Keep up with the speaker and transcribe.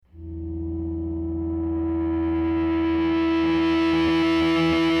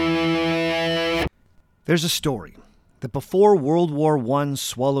There's a story that before World War I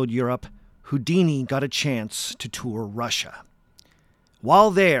swallowed Europe, Houdini got a chance to tour Russia.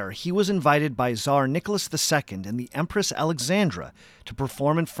 While there, he was invited by Tsar Nicholas II and the Empress Alexandra to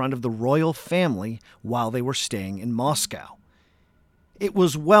perform in front of the royal family while they were staying in Moscow. It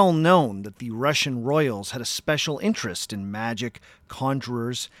was well known that the Russian royals had a special interest in magic,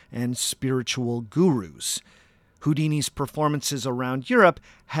 conjurers, and spiritual gurus. Houdini's performances around Europe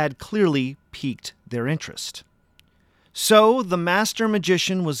had clearly piqued their interest. So, the master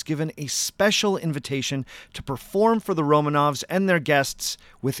magician was given a special invitation to perform for the Romanovs and their guests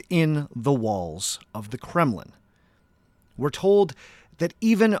within the walls of the Kremlin. We're told that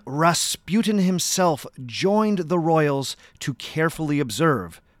even Rasputin himself joined the royals to carefully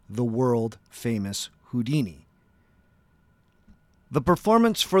observe the world-famous Houdini. The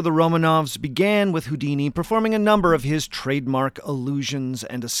performance for the Romanovs began with Houdini performing a number of his trademark illusions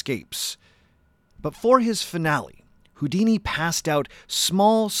and escapes. But for his finale, Houdini passed out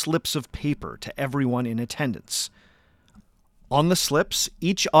small slips of paper to everyone in attendance. On the slips,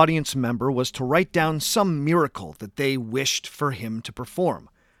 each audience member was to write down some miracle that they wished for him to perform.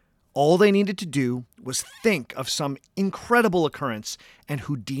 All they needed to do was think of some incredible occurrence, and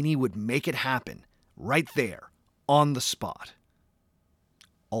Houdini would make it happen, right there, on the spot.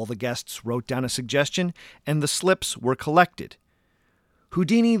 All the guests wrote down a suggestion, and the slips were collected.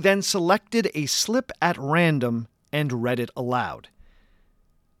 Houdini then selected a slip at random and read it aloud.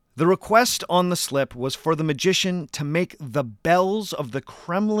 The request on the slip was for the magician to make the bells of the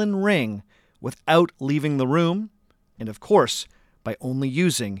Kremlin ring without leaving the room, and of course, by only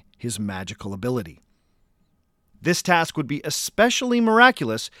using his magical ability. This task would be especially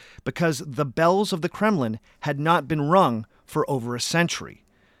miraculous because the bells of the Kremlin had not been rung for over a century.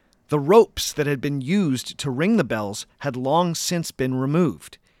 The ropes that had been used to ring the bells had long since been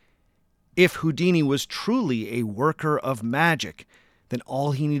removed. If Houdini was truly a worker of magic, then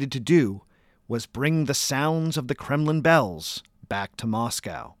all he needed to do was bring the sounds of the Kremlin bells back to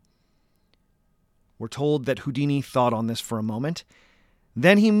Moscow. We're told that Houdini thought on this for a moment.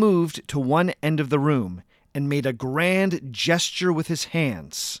 Then he moved to one end of the room and made a grand gesture with his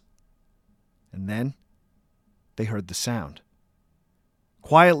hands. And then they heard the sound.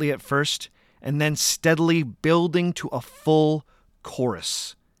 Quietly at first, and then steadily building to a full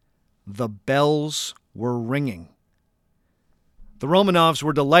chorus. The bells were ringing. The Romanovs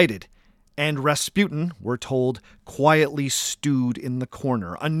were delighted, and Rasputin, we're told, quietly stewed in the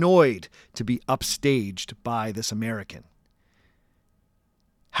corner, annoyed to be upstaged by this American.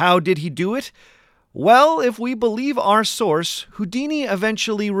 How did he do it? Well, if we believe our source, Houdini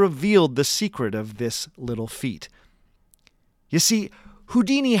eventually revealed the secret of this little feat. You see,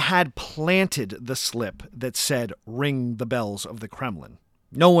 Houdini had planted the slip that said, "Ring the bells of the Kremlin."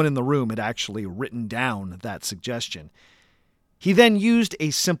 No one in the room had actually written down that suggestion. He then used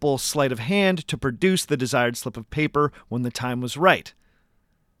a simple sleight of hand to produce the desired slip of paper when the time was right.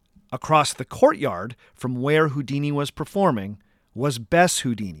 Across the courtyard from where Houdini was performing was Bess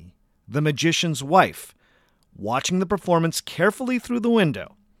Houdini, the magician's wife, watching the performance carefully through the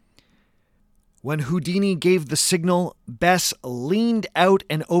window. When Houdini gave the signal, Bess leaned out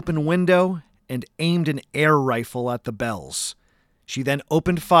an open window and aimed an air rifle at the bells. She then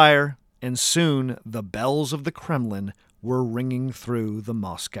opened fire, and soon the bells of the Kremlin were ringing through the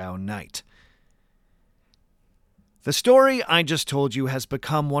Moscow night. The story I just told you has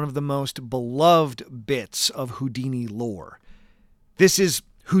become one of the most beloved bits of Houdini lore. This is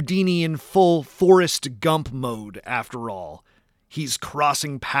Houdini in full Forrest Gump mode, after all. He's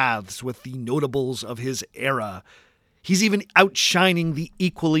crossing paths with the notables of his era. He's even outshining the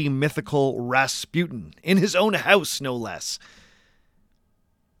equally mythical Rasputin, in his own house, no less.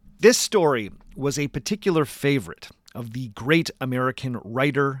 This story was a particular favorite of the great American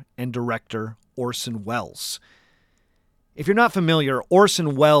writer and director Orson Wells. If you're not familiar,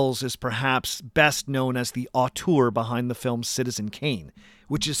 Orson Wells is perhaps best known as the auteur behind the film Citizen Kane,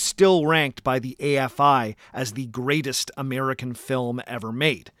 which is still ranked by the AFI as the greatest American film ever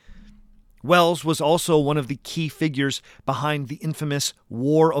made. Wells was also one of the key figures behind the infamous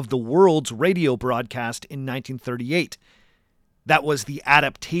War of the Worlds radio broadcast in 1938. That was the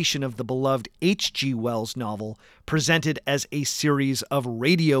adaptation of the beloved H.G. Wells novel, presented as a series of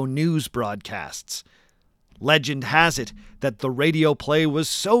radio news broadcasts. Legend has it that the radio play was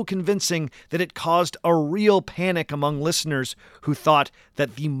so convincing that it caused a real panic among listeners who thought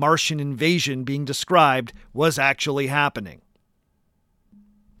that the Martian invasion being described was actually happening.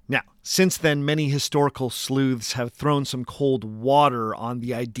 Now, since then, many historical sleuths have thrown some cold water on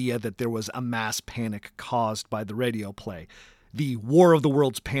the idea that there was a mass panic caused by the radio play. the War of the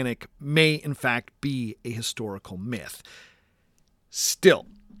Worlds panic may in fact be a historical myth. Still,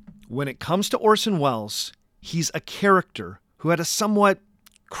 when it comes to Orson Welles, he's a character who had a somewhat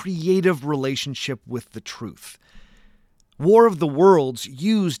creative relationship with the truth. War of the Worlds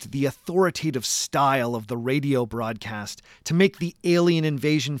used the authoritative style of the radio broadcast to make the alien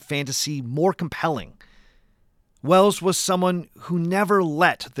invasion fantasy more compelling. Wells was someone who never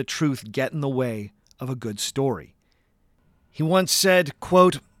let the truth get in the way of a good story. He once said,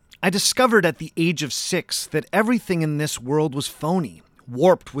 quote, "I discovered at the age of 6 that everything in this world was phony,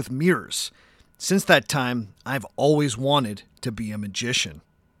 warped with mirrors. Since that time, I've always wanted to be a magician."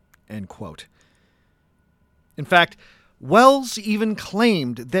 End quote. In fact, Wells even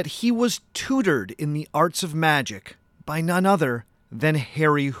claimed that he was tutored in the arts of magic by none other than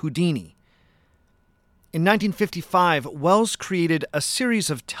Harry Houdini. In 1955, Wells created a series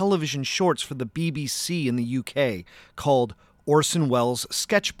of television shorts for the BBC in the UK called Orson Welles'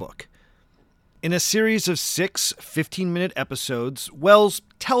 Sketchbook. In a series of 6 15-minute episodes, Wells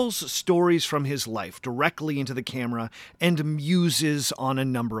tells stories from his life directly into the camera and muses on a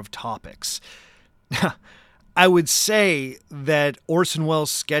number of topics. I would say that Orson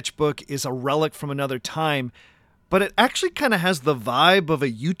Welles' Sketchbook is a relic from another time, but it actually kind of has the vibe of a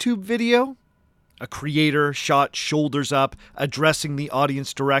YouTube video. A creator shot shoulders up, addressing the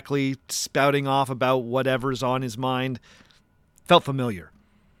audience directly, spouting off about whatever's on his mind. Felt familiar.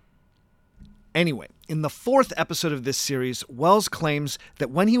 Anyway, in the 4th episode of this series, Wells claims that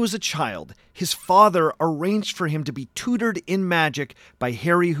when he was a child, his father arranged for him to be tutored in magic by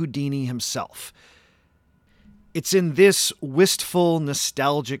Harry Houdini himself. It's in this wistful,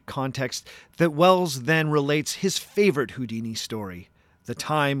 nostalgic context that Wells then relates his favorite Houdini story, the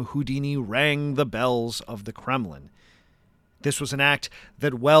time Houdini rang the bells of the Kremlin. This was an act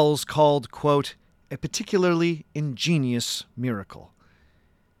that Wells called, quote, "a particularly ingenious miracle."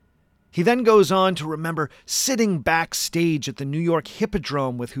 He then goes on to remember sitting backstage at the New York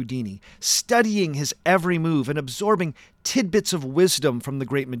Hippodrome with Houdini, studying his every move and absorbing tidbits of wisdom from the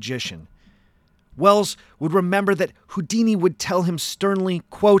great magician. Wells would remember that Houdini would tell him sternly,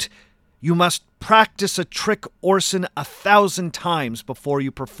 quote, "You must practice a trick, Orson, 1,000 times before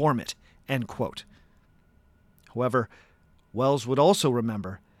you perform it," end quote. However, Wells would also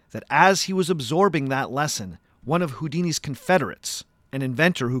remember that as he was absorbing that lesson, one of Houdini's confederates, an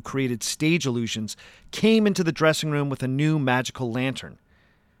inventor who created stage illusions, came into the dressing room with a new magical lantern.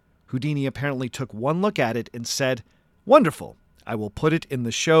 Houdini apparently took one look at it and said, "Wonderful, I will put it in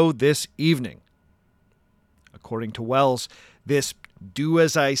the show this evening." According to Wells, this do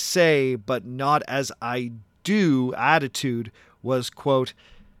as I say, but not as I do attitude was, quote,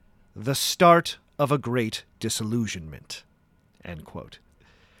 "the start of a great disillusionment," end quote.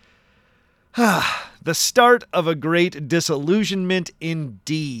 The start of a great disillusionment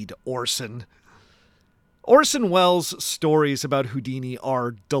indeed, Orson. Orson Welles' stories about Houdini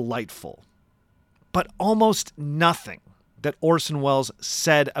are delightful, but almost nothing that Orson Welles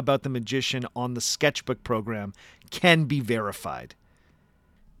said about the magician on the Sketchbook program can be verified.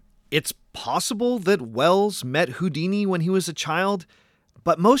 It's possible that Welles met Houdini when he was a child,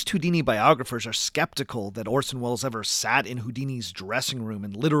 but most Houdini biographers are skeptical that Orson Welles ever sat in Houdini's dressing room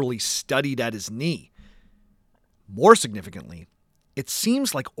and literally studied at his knee. More significantly, it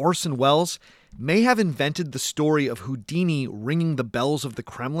seems like Orson Welles may have invented the story of Houdini ringing the bells of the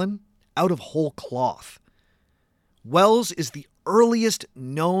Kremlin out of whole cloth. Welles is the earliest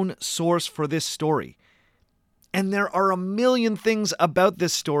known source for this story, and there are a million things about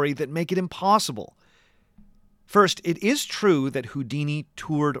this story that make it impossible. First, it is true that Houdini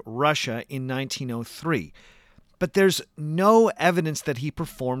toured Russia in 1903, but there's no evidence that he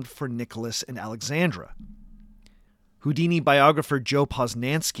performed for Nicholas and Alexandra. Houdini biographer Joe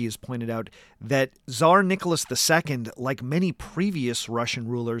Poznansky has pointed out that Tsar Nicholas II, like many previous Russian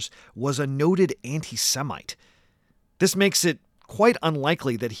rulers, was a noted anti-Semite. This makes it quite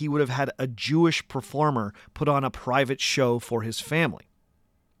unlikely that he would have had a Jewish performer put on a private show for his family.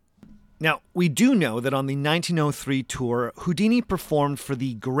 Now, we do know that on the 1903 tour, Houdini performed for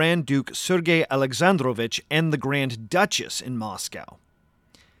the Grand Duke Sergei Alexandrovich and the Grand Duchess in Moscow.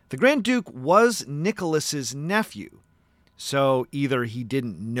 The Grand Duke was Nicholas's nephew, so either he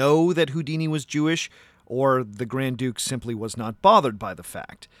didn't know that Houdini was Jewish, or the Grand Duke simply was not bothered by the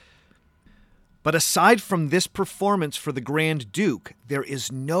fact. But aside from this performance for the Grand Duke, there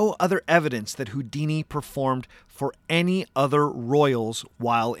is no other evidence that Houdini performed for any other royals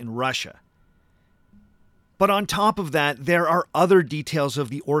while in Russia. But on top of that, there are other details of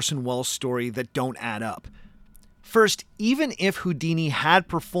the Orson Welles story that don't add up. First, even if Houdini had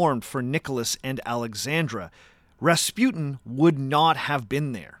performed for Nicholas and Alexandra, Rasputin would not have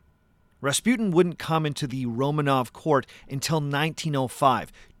been there. Rasputin wouldn't come into the Romanov court until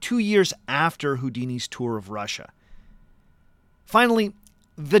 1905, 2 years after Houdini's tour of Russia. Finally,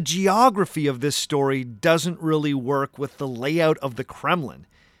 the geography of this story doesn't really work with the layout of the Kremlin.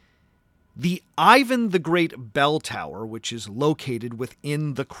 The Ivan the Great bell tower, which is located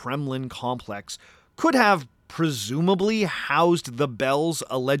within the Kremlin complex, could have presumably housed the bells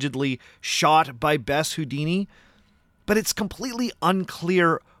allegedly shot by Bess Houdini, but it's completely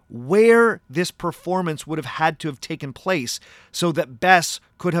unclear where this performance would have had to have taken place so that Bess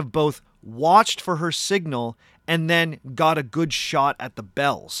could have both watched for her signal and then got a good shot at the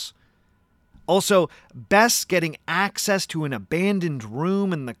bells. Also, Bess getting access to an abandoned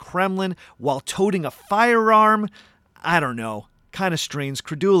room in the Kremlin while toting a firearm, I don't know, kind of strains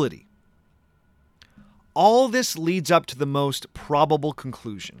credulity. All this leads up to the most probable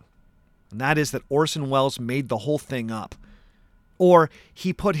conclusion, and that is that Orson Wells made the whole thing up. Or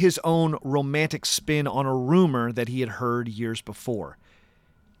he put his own romantic spin on a rumor that he had heard years before.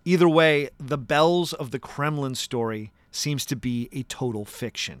 Either way, the bells of the Kremlin story seems to be a total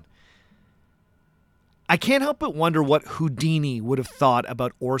fiction. I can't help but wonder what Houdini would have thought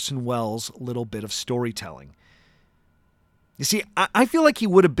about Orson Welles' little bit of storytelling. You see, I feel like he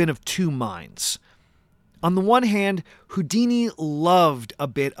would have been of two minds. On the one hand, Houdini loved a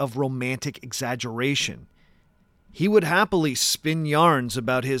bit of romantic exaggeration. He would happily spin yarns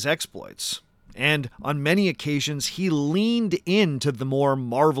about his exploits, and on many occasions he leaned into the more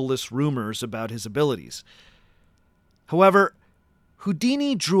marvelous rumors about his abilities. However,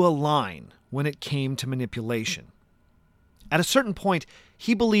 Houdini drew a line when it came to manipulation. At a certain point,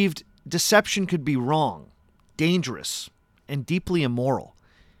 he believed deception could be wrong, dangerous, and deeply immoral.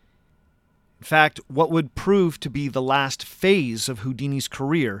 In fact, what would prove to be the last phase of Houdini's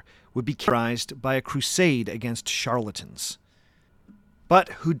career would be characterized by a crusade against charlatans. But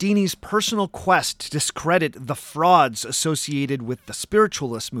Houdini's personal quest to discredit the frauds associated with the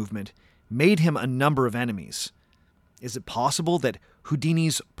spiritualist movement made him a number of enemies. Is it possible that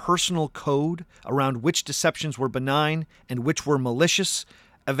Houdini's personal code around which deceptions were benign and which were malicious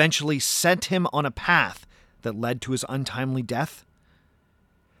eventually sent him on a path that led to his untimely death?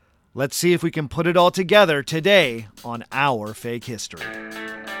 Let's see if we can put it all together today on Our Fake History.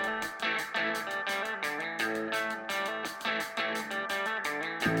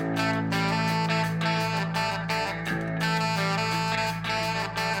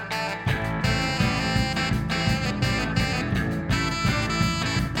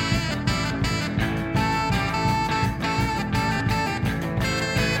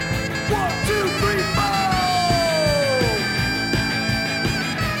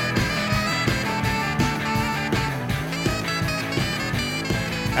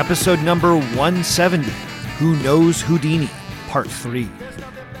 Episode number 170, Who Knows Houdini, Part 3.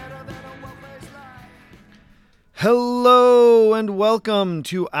 Hello and welcome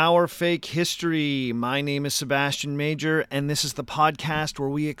to Our Fake History. My name is Sebastian Major, and this is the podcast where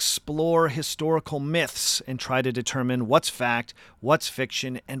we explore historical myths and try to determine what's fact, what's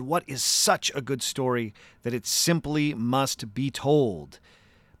fiction, and what is such a good story that it simply must be told.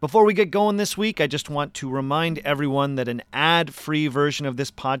 Before we get going this week, I just want to remind everyone that an ad-free version of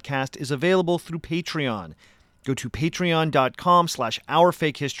this podcast is available through Patreon. Go to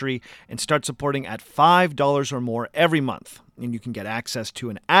patreon.com/ourfakehistory and start supporting at $5 or more every month. And you can get access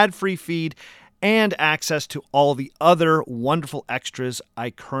to an ad-free feed and access to all the other wonderful extras I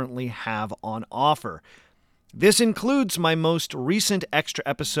currently have on offer. This includes my most recent extra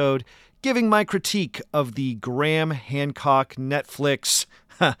episode giving my critique of the Graham Hancock Netflix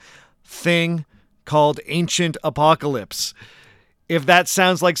thing called Ancient Apocalypse. If that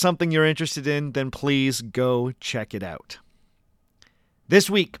sounds like something you're interested in, then please go check it out.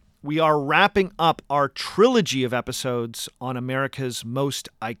 This week, we are wrapping up our trilogy of episodes on America's most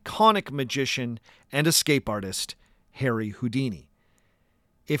iconic magician and escape artist, Harry Houdini.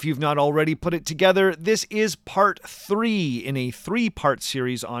 If you've not already put it together, this is part 3 in a 3-part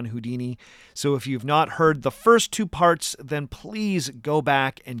series on Houdini. So if you've not heard the first 2 parts, then please go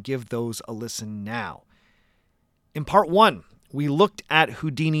back and give those a listen now. In part 1, we looked at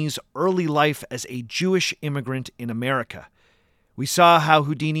Houdini's early life as a Jewish immigrant in America. We saw how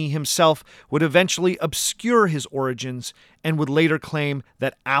Houdini himself would eventually obscure his origins and would later claim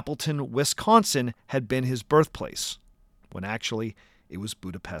that Appleton, Wisconsin had been his birthplace, when actually it was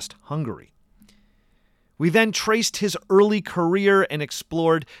Budapest, Hungary. We then traced his early career and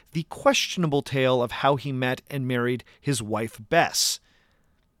explored the questionable tale of how he met and married his wife Bess.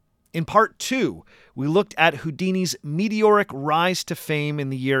 In part 2, we looked at Houdini's meteoric rise to fame in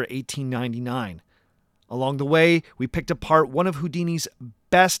the year 1899. Along the way, we picked apart one of Houdini's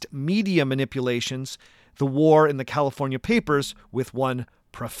best media manipulations, the war in the California papers, with one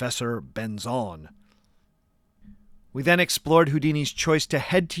Professor Benzon. We then explored Houdini's choice to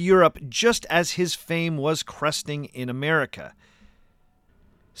head to Europe just as his fame was cresting in America.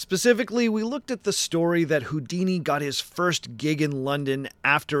 Specifically, we looked at the story that Houdini got his first gig in London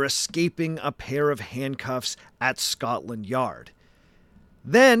after escaping a pair of handcuffs at Scotland Yard.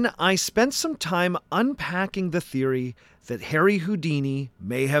 Then I spent some time unpacking the theory that Harry Houdini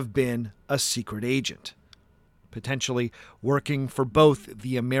may have been a secret agent, potentially working for both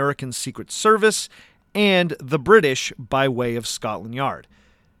the American Secret Service and the British by way of Scotland Yard.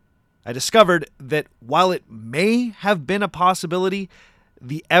 I discovered that while it may have been a possibility,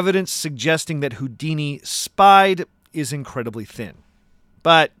 the evidence suggesting that Houdini spied is incredibly thin.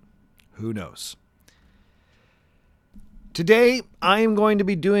 But who knows? Today, I am going to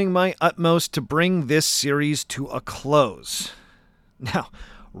be doing my utmost to bring this series to a close. Now,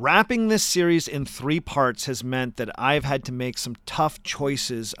 wrapping this series in 3 parts has meant that I've had to make some tough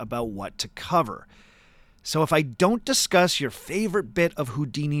choices about what to cover. So if I don't discuss your favorite bit of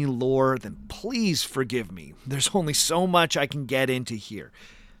Houdini lore, then please forgive me. There's only so much I can get into here.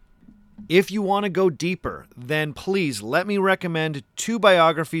 If you want to go deeper, then please let me recommend 2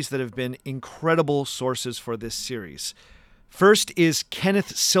 biographies that have been incredible sources for this series. First is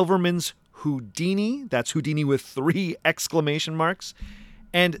Kenneth Silverman's Houdini. That's Houdini with 3 exclamation marks.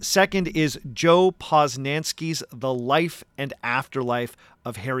 And second is Joe Posnanski's The Life and Afterlife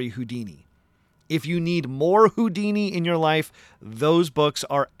of Harry Houdini. If you need more Houdini in your life, those books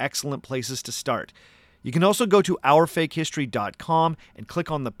are excellent places to start. You can also go to ourfakehistory.com and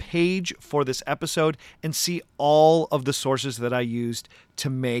click on the page for this episode and see all of the sources that I used to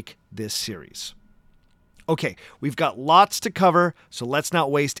make this series. Okay, we've got lots to cover, so let's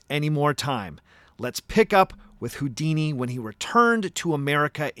not waste any more time. Let's pick up with Houdini when he returned to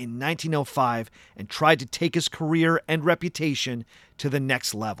America in 1905 and tried to take his career and reputation to the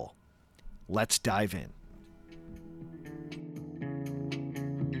next level. Let's dive in.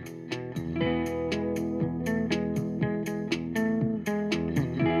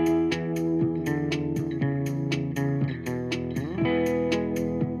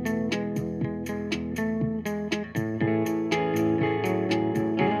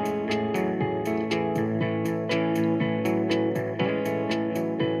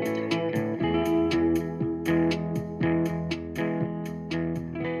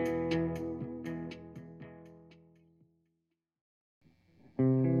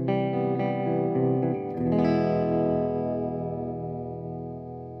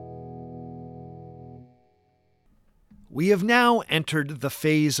 We have now entered the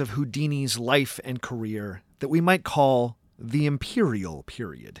phase of Houdini's life and career that we might call the Imperial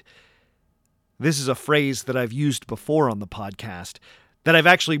period. This is a phrase that I've used before on the podcast, that I've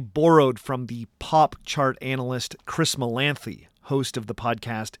actually borrowed from the pop chart analyst Chris Melanthi, host of the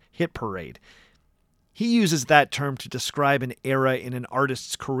podcast Hit Parade. He uses that term to describe an era in an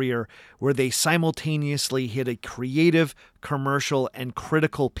artist's career where they simultaneously hit a creative, commercial, and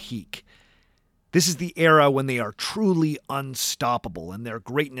critical peak. This is the era when they are truly unstoppable and their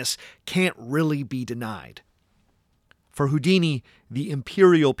greatness can't really be denied. For Houdini, the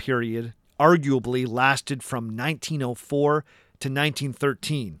Imperial period arguably lasted from 1904 to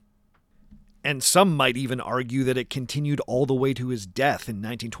 1913. And some might even argue that it continued all the way to his death in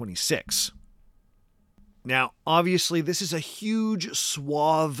 1926. Now, obviously, this is a huge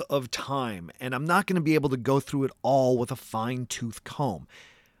swath of time, and I'm not going to be able to go through it all with a fine-tooth comb.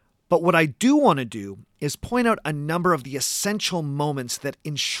 But what I do want to do is point out a number of the essential moments that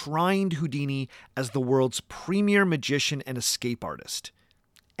enshrined Houdini as the world's premier magician and escape artist.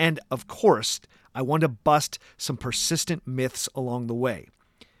 And, of course, I want to bust some persistent myths along the way.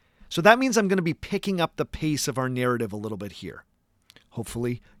 So that means I'm going to be picking up the pace of our narrative a little bit here.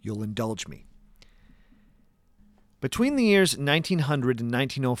 Hopefully, you'll indulge me. Between the years 1900 and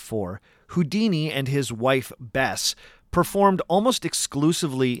 1904, Houdini and his wife, Bess, performed almost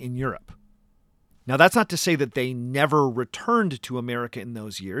exclusively in Europe. Now, that's not to say that they never returned to America in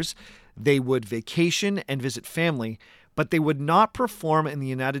those years. They would vacation and visit family, but they would not perform in the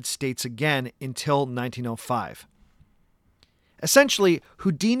United States again until 1905. Essentially,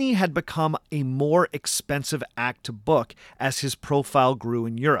 Houdini had become a more expensive act to book as his profile grew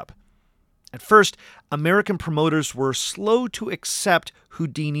in Europe. At first, American promoters were slow to accept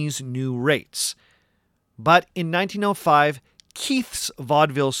Houdini's new rates. But in 1905, Keith's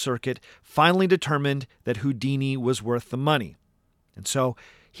vaudeville circuit finally determined that Houdini was worth the money. And so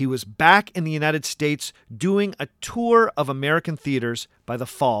he was back in the United States doing a tour of American theaters by the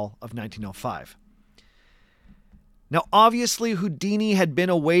fall of 1905. Now, obviously, Houdini had been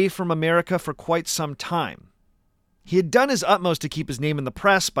away from America for quite some time. He had done his utmost to keep his name in the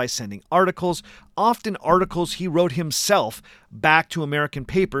press by sending articles, often articles he wrote himself, back to American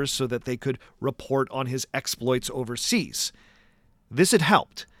papers so that they could report on his exploits overseas. This had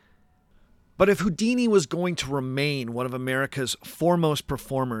helped. But if Houdini was going to remain one of America's foremost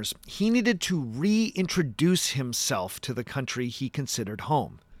performers, he needed to reintroduce himself to the country he considered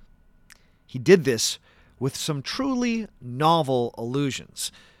home. He did this with some truly novel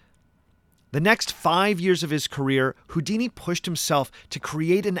illusions. The next 5 years of his career, Houdini pushed himself to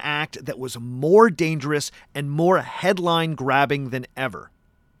create an act that was more dangerous and more headline-grabbing than ever.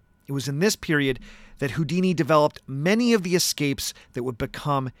 It was in this period that Houdini developed many of the escapes that would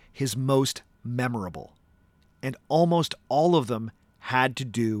become his most memorable, and almost all of them had to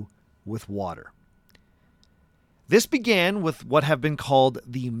do with water. This began with what have been called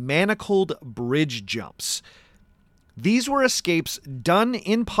the manacled bridge jumps. These were escapes done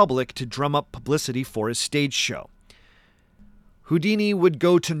in public to drum up publicity for his stage show. Houdini would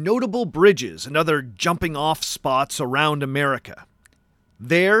go to notable bridges and other jumping off spots around America.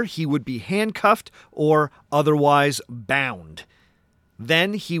 There, he would be handcuffed or otherwise bound.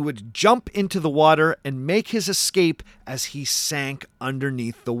 Then he would jump into the water and make his escape as he sank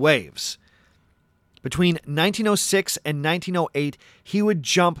underneath the waves. Between 1906 and 1908, he would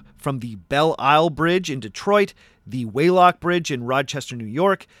jump from the Belle Isle Bridge in Detroit, the Waylock Bridge in Rochester, New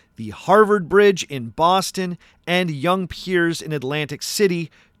York, the Harvard Bridge in Boston, and Young Piers in Atlantic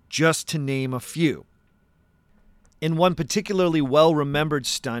City, just to name a few. In one particularly well-remembered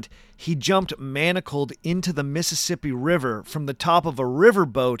stunt, he jumped manacled into the Mississippi River from the top of a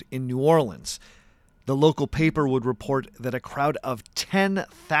riverboat in New Orleans. The local paper would report that a crowd of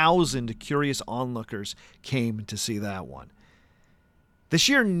 10,000 curious onlookers came to see that one. The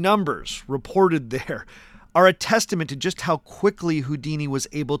sheer numbers reported there are a testament to just how quickly Houdini was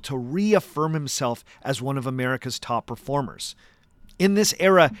able to reaffirm himself as one of America's top performers. In this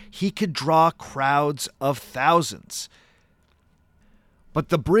era, he could draw crowds of thousands. But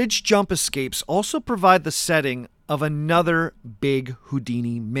the bridge jump escapes also provide the setting of another big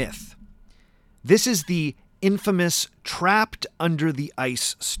Houdini myth. This is the infamous trapped under the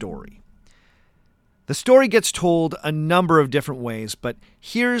ice story. The story gets told a number of different ways, but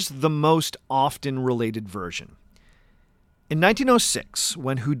here's the most often related version. In 1906,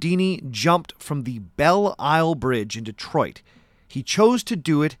 when Houdini jumped from the Belle Isle Bridge in Detroit, he chose to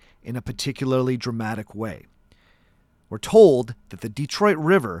do it in a particularly dramatic way. We're told that the Detroit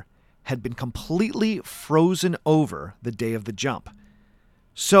River had been completely frozen over the day of the jump.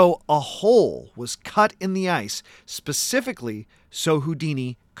 So a hole was cut in the ice specifically so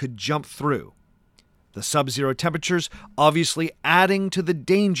Houdini could jump through. The sub-zero temperatures obviously adding to the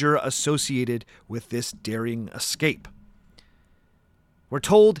danger associated with this daring escape. We're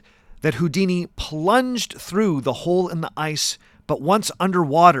told that Houdini plunged through the hole in the ice, but once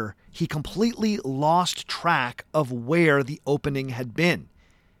underwater, he completely lost track of where the opening had been.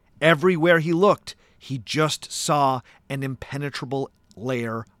 Everywhere he looked, he just saw an impenetrable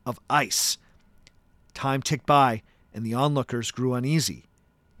layer of ice. Time ticked by, and the onlookers grew uneasy.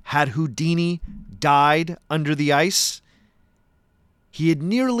 Had Houdini died under the ice? He had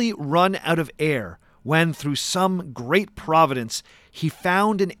nearly run out of air when, through some great providence, he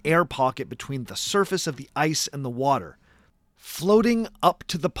found an air pocket between the surface of the ice and the water. Floating up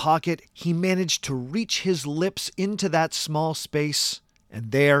to the pocket, he managed to reach his lips into that small space,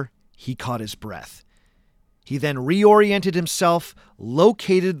 and there he caught his breath. He then reoriented himself,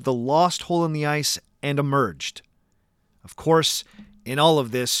 located the lost hole in the ice, and emerged. Of course, in all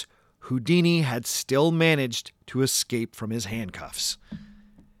of this, Houdini had still managed to escape from his handcuffs.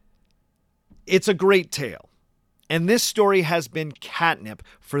 It's a great tale, and this story has been catnip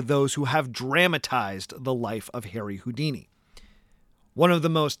for those who have dramatized the life of Harry Houdini. One of the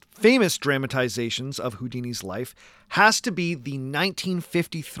most famous dramatizations of Houdini's life has to be the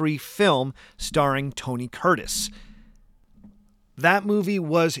 1953 film starring Tony Curtis. That movie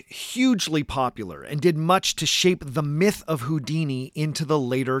was hugely popular and did much to shape the myth of Houdini into the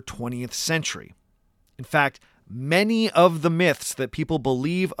later 20th century. In fact, many of the myths that people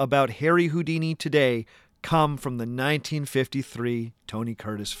believe about Harry Houdini today come from the 1953 Tony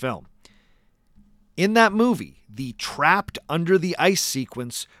Curtis film. In that movie, the trapped under the ice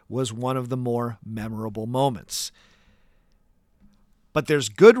sequence was one of the more memorable moments. But there's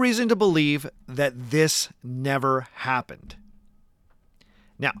good reason to believe that this never happened.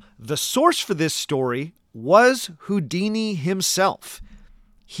 Now, the source for this story was Houdini himself.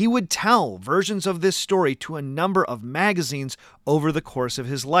 He would tell versions of this story to a number of magazines over the course of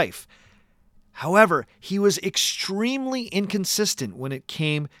his life. However, he was extremely inconsistent when it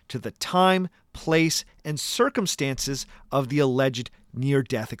came to the time, place, and circumstances of the alleged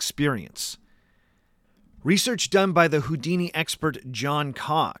near-death experience. Research done by the Houdini expert John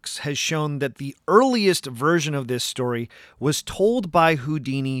Cox has shown that the earliest version of this story was told by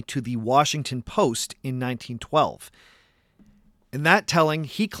Houdini to the Washington Post in 1912. In that telling,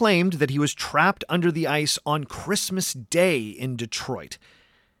 he claimed that he was trapped under the ice on Christmas Day in Detroit.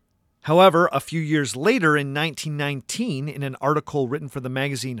 However, a few years later, in 1919, in an article written for the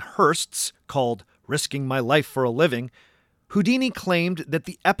magazine Hearst's called Risking My Life for a Living, Houdini claimed that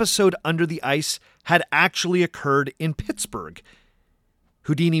the episode under the ice had actually occurred in Pittsburgh.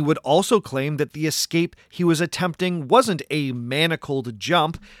 Houdini would also claim that the escape he was attempting wasn't a manacled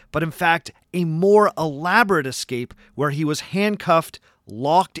jump, but in fact a more elaborate escape where he was handcuffed,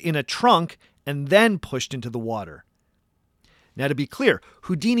 locked in a trunk, and then pushed into the water. Now, to be clear,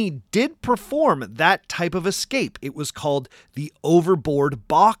 Houdini did perform that type of escape. It was called the overboard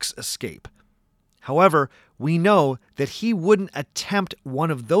box escape. However, we know that he wouldn't attempt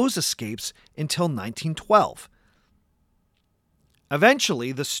one of those escapes until 1912.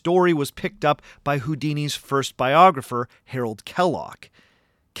 Eventually, the story was picked up by Houdini's first biographer, Harold Kellogg.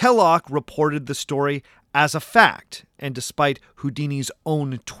 Kellogg reported the story as a fact, and despite Houdini's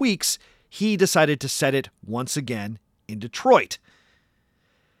own tweaks, he decided to set it once again in Detroit.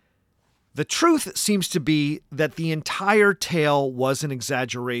 The truth seems to be that the entire tale was an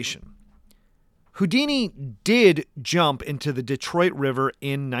exaggeration. Houdini did jump into the Detroit River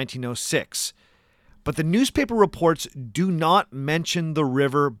in 1906, but the newspaper reports do not mention the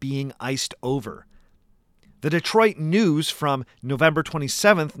river being iced over. The Detroit News from November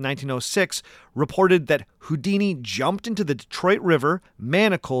 27, 1906, reported that Houdini jumped into the Detroit River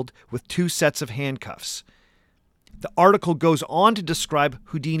manacled with 2 sets of handcuffs. The article goes on to describe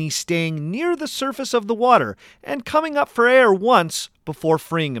Houdini staying near the surface of the water and coming up for air once before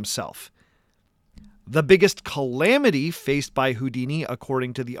freeing himself. The biggest calamity faced by Houdini,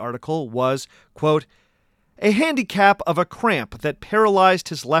 according to the article, was, quote, a handicap of a cramp that paralyzed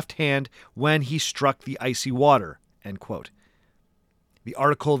his left hand when he struck the icy water, end quote. The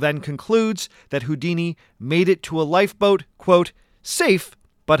article then concludes that Houdini made it to a lifeboat, quote, safe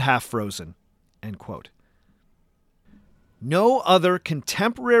but half frozen, end quote. No other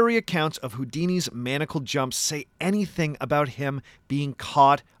contemporary accounts of Houdini's manacled jumps say anything about him being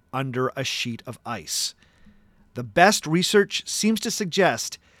caught under a sheet of ice. The best research seems to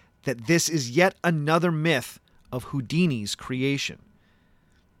suggest that this is yet another myth of Houdini's creation.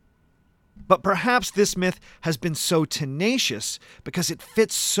 But perhaps this myth has been so tenacious because it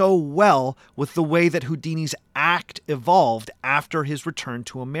fits so well with the way that Houdini's act evolved after his return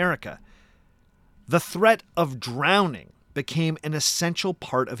to America. The threat of drowning became an essential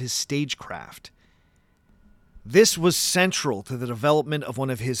part of his stagecraft. This was central to the development of one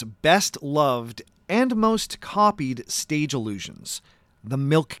of his best-loved and most copied stage illusions, the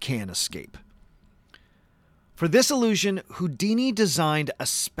milk can escape. For this illusion, Houdini designed a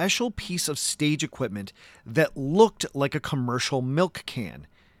special piece of stage equipment that looked like a commercial milk can.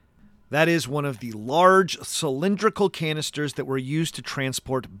 That is one of the large cylindrical canisters that were used to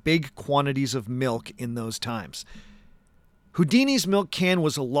transport big quantities of milk in those times. Houdini's milk can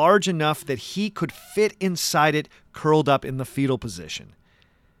was large enough that he could fit inside it curled up in the fetal position.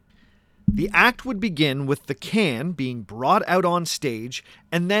 The act would begin with the can being brought out on stage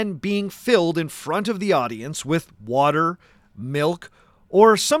and then being filled in front of the audience with water, milk,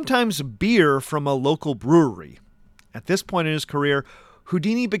 or sometimes beer from a local brewery. At this point in his career,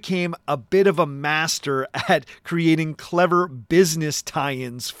 Houdini became a bit of a master at creating clever business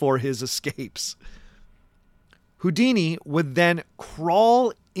tie-ins for his escapes. Houdini would then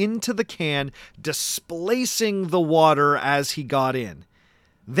crawl into the can, displacing the water as he got in.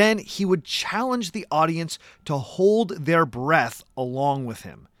 Then he would challenge the audience to hold their breath along with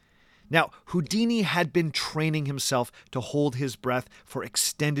him. Now, Houdini had been training himself to hold his breath for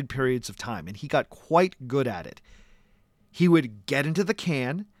extended periods of time, and he got quite good at it. He would get into the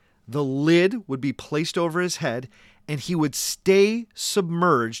can, the lid would be placed over his head, and he would stay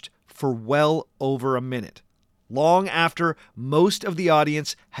submerged for well over a minute, long after most of the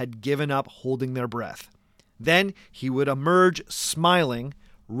audience had given up holding their breath. Then he would emerge smiling,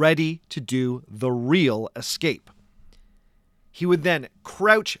 ready to do the real escape. He would then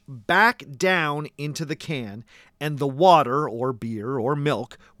crouch back down into the can, and the water, or beer, or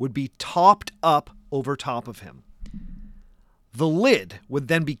milk would be topped up over top of him. The lid would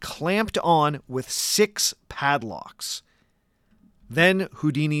then be clamped on with 6 padlocks. Then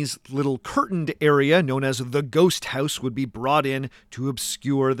Houdini's little curtained area, known as the ghost house, would be brought in to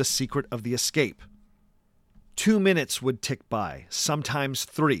obscure the secret of the escape. 2 minutes would tick by, sometimes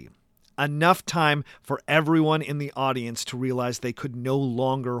 3. Enough time for everyone in the audience to realize they could no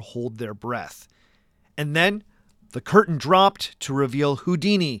longer hold their breath. And then the curtain dropped to reveal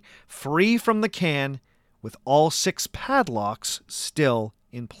Houdini free from the can with all 6 padlocks still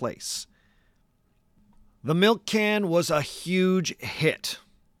in place. The milk can was a huge hit.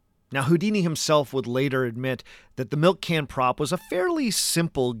 Now, Houdini himself would later admit that the milk can prop was a fairly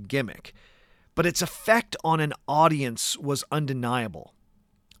simple gimmick, but its effect on an audience was undeniable.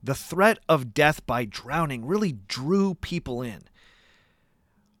 The threat of death by drowning really drew people in.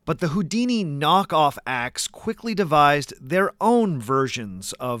 But the Houdini knockoff acts quickly devised their own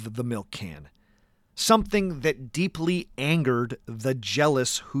versions of the milk can, something that deeply angered the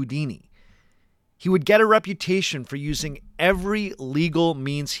jealous Houdini. He would get a reputation for using every legal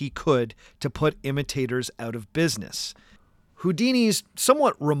means he could to put imitators out of business. Houdini's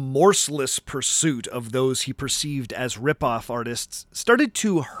somewhat remorseless pursuit of those he perceived as rip-off artists started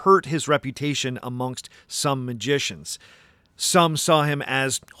to hurt his reputation amongst some magicians. Some saw him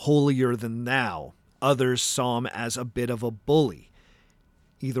as holier than thou. Others saw him as a bit of a bully.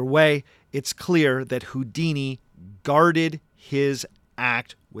 Either way, it's clear that Houdini guarded his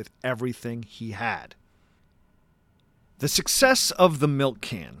act with everything he had. The success of the milk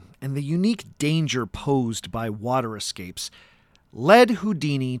can and the unique danger posed by water escapes led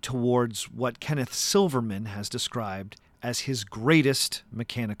Houdini towards what Kenneth Silverman has described as his greatest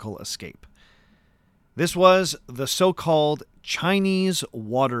mechanical escape. This was the so-called Chinese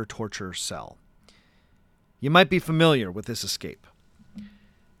water torture cell. You might be familiar with this escape.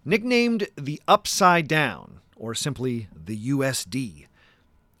 Nicknamed the Upside Down, or simply the USD,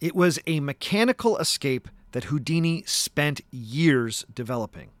 it was a mechanical escape that Houdini spent years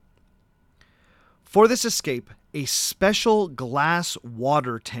developing. For this escape, a special glass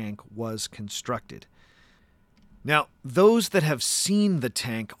water tank was constructed. Now, those that have seen the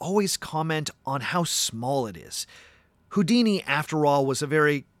tank always comment on how small it is. Houdini, after all, was a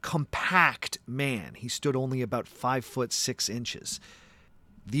very compact man. He stood only about 5 foot 6 inches.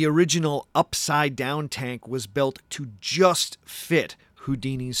 The original upside-down tank was built to just fit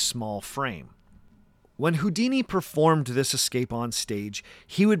Houdini's small frame. When Houdini performed this escape on stage,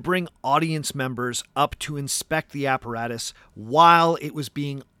 he would bring audience members up to inspect the apparatus while it was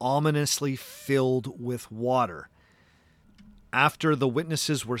being ominously filled with water. After the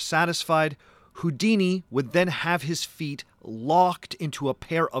witnesses were satisfied, Houdini would then have his feet locked into a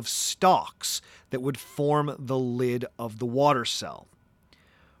pair of stalks that would form the lid of the water cell.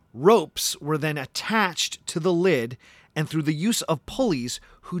 Ropes were then attached to the lid, and through the use of pulleys,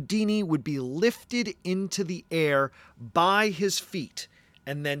 Houdini would be lifted into the air by his feet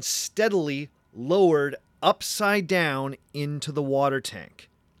and then steadily lowered upside down into the water tank.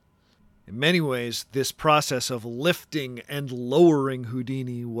 In many ways, this process of lifting and lowering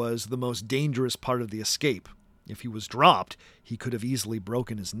Houdini was the most dangerous part of the escape. If he was dropped, he could have easily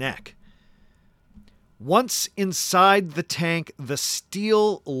broken his neck. Once inside the tank, the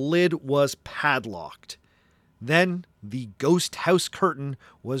steel lid was padlocked. Then the ghost house curtain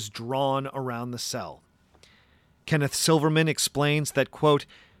was drawn around the cell. Kenneth Silverman explains that, quote,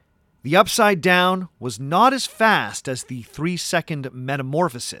 "The upside down was not as fast as the 3-second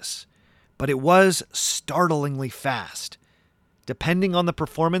metamorphosis, but it was startlingly fast. Depending on the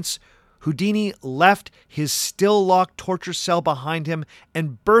performance, Houdini left his still-locked torture cell behind him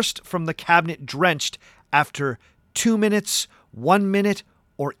and burst from the cabinet drenched after 2 minutes, 1 minute,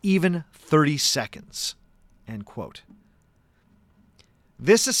 or even 30 seconds. End quote.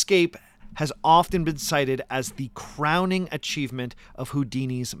 This escape has often been cited as the crowning achievement of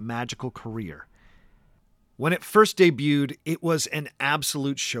Houdini's magical career. When it first debuted, it was an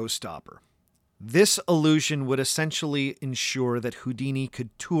absolute showstopper. This illusion would essentially ensure that Houdini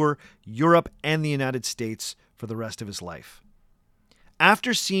could tour Europe and the United States for the rest of his life.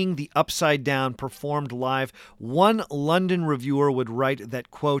 After seeing the Upside Down performed live, one London reviewer would write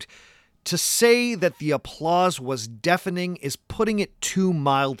that, quote, "To say that the applause was deafening is putting it too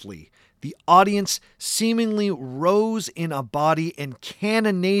mildly. The audience seemingly rose in a body and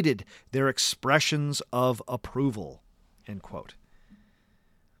cannonaded their expressions of approval." End quote.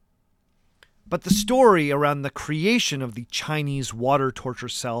 But the story around the creation of the Chinese water torture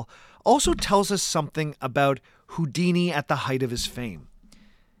cell also tells us something about Houdini at the height of his fame.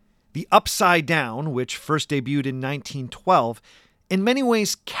 The Upside Down, which first debuted in 1912, in many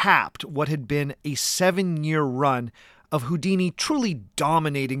ways capped what had been a 7-year run of Houdini truly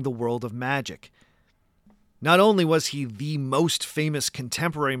dominating the world of magic. Not only was he the most famous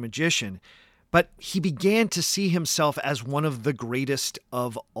contemporary magician, but he began to see himself as one of the greatest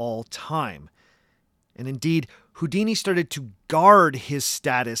of all time. And indeed, Houdini started to guard his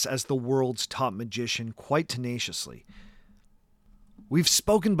status as the world's top magician quite tenaciously. We've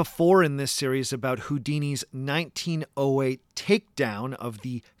spoken before in this series about Houdini's 1908 takedown of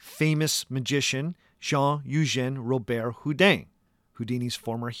the famous magician Jean-Eugène Robert Houdin, Houdini's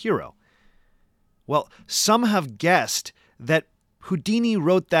former hero. Well, some have guessed that Houdini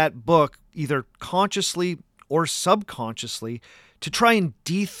wrote that book either consciously or subconsciously to try and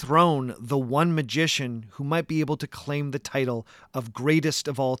dethrone the one magician who might be able to claim the title of greatest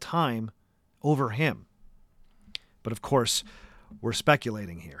of all time over him. But of course, we're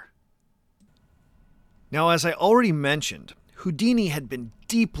speculating here. Now, as I already mentioned, Houdini had been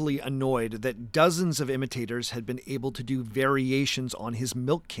deeply annoyed that dozens of imitators had been able to do variations on his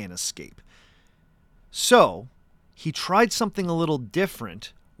milk can escape. So, he tried something a little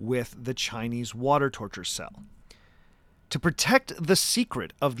different with the Chinese water torture cell. To protect the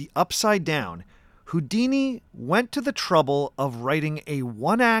secret of the Upside Down, Houdini went to the trouble of writing a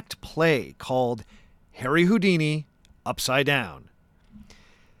one-act play called Harry Houdini Upside Down.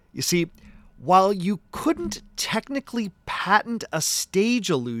 You see, while you couldn't technically patent a stage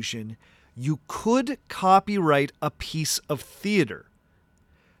illusion, you could copyright a piece of theater.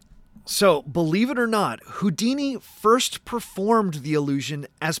 So, believe it or not, Houdini first performed the illusion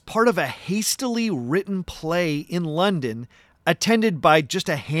as part of a hastily written play in London, attended by just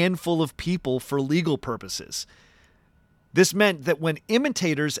a handful of people for legal purposes. This meant that when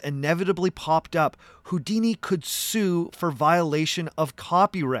imitators inevitably popped up, Houdini could sue for violation of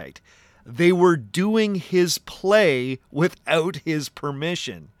copyright. They were doing his play without his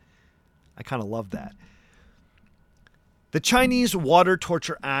permission. I kind of love that. The Chinese water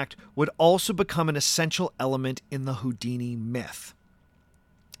torture act would also become an essential element in the Houdini myth.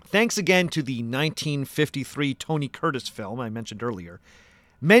 Thanks again to the 1953 Tony Curtis film I mentioned earlier,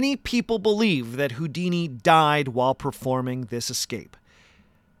 many people believe that Houdini died while performing this escape.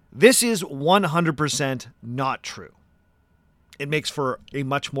 This is 100% not true. It makes for a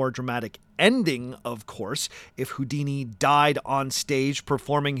much more dramatic ending, of course, if Houdini died on stage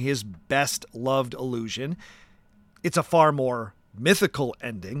performing his best-loved illusion. It's a far more mythical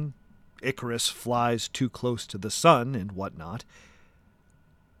ending. Icarus flies too close to the sun and whatnot.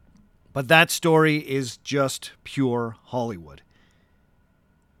 But that story is just pure Hollywood.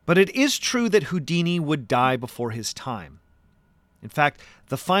 But it is true that Houdini would die before his time. In fact,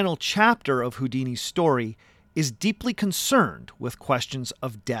 the final chapter of Houdini's story is deeply concerned with questions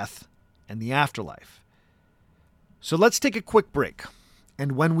of death and the afterlife. So let's take a quick break,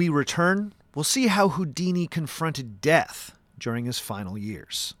 and when we return, we'll see how Houdini confronted death during his final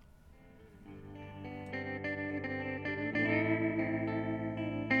years.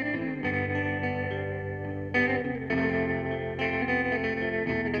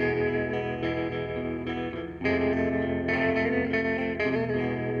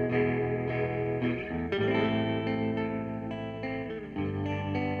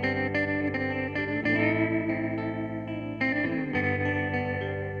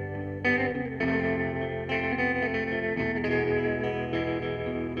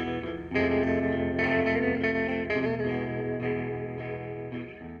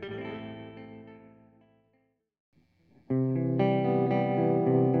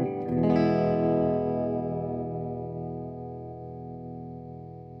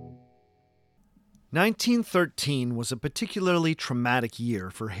 (1913) was a particularly traumatic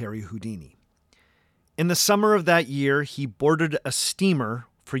year for Harry Houdini. In the summer of that year, he boarded a steamer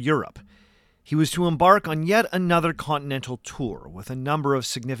for Europe. He was to embark on yet another continental tour with a number of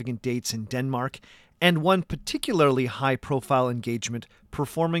significant dates in Denmark and one particularly high-profile engagement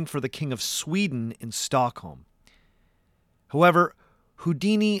performing for the King of Sweden in Stockholm. However,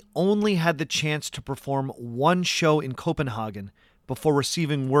 Houdini only had the chance to perform one show in Copenhagen before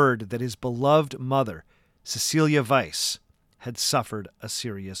receiving word that his beloved mother, Cecilia Weiss, had suffered a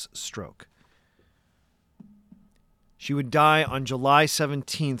serious stroke. She would die on July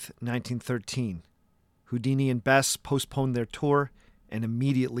 17, 1913. Houdini and Bess postponed their tour and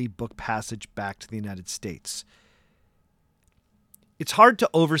immediately booked passage back to the United States. It's hard to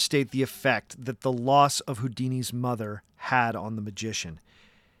overstate the effect that the loss of Houdini's mother had on the magician.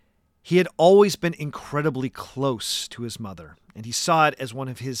 He had always been incredibly close to his mother, and he saw it as one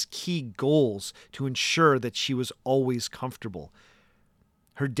of his key goals to ensure that she was always comfortable.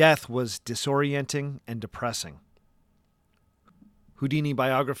 Her death was disorienting and depressing. Houdini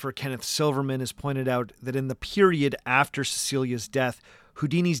biographer Kenneth Silverman has pointed out that in the period after Cecilia's death,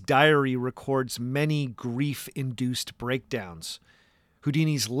 Houdini's diary records many grief-induced breakdowns.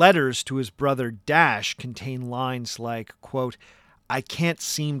 Houdini's letters to his brother Dash contain lines like, quote, "I can't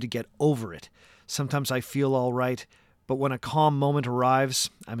seem to get over it. Sometimes I feel all right, but when a calm moment arrives,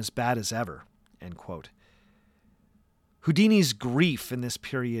 I'm as bad as ever," end quote. Houdini's grief in this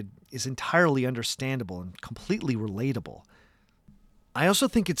period is entirely understandable and completely relatable. I also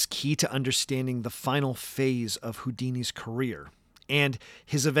think it's key to understanding the final phase of Houdini's career and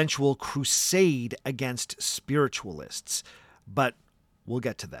his eventual crusade against spiritualists, but we'll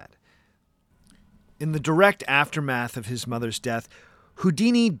get to that. In the direct aftermath of his mother's death,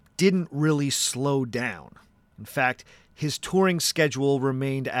 Houdini didn't really slow down. In fact, his touring schedule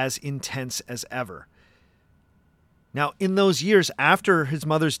remained as intense as ever. Now, in those years after his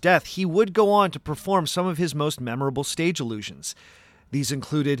mother's death, he would go on to perform some of his most memorable stage illusions. These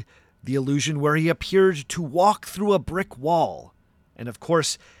included the illusion where he appeared to walk through a brick wall, and of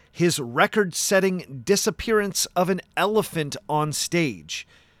course, his record-setting disappearance of an elephant on stage.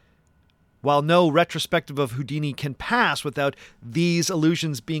 While no retrospective of Houdini can pass without these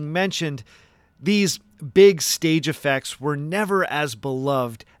illusions being mentioned, these big stage effects were never as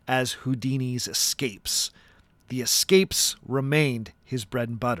beloved as Houdini's escapes. The escapes remained his bread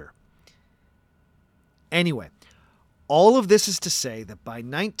and butter. Anyway, all of this is to say that by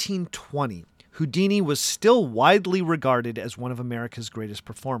 1920, Houdini was still widely regarded as one of America's greatest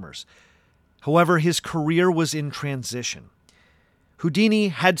performers. However, his career was in transition. Houdini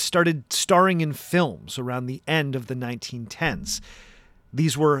had started starring in films around the end of the 1910s.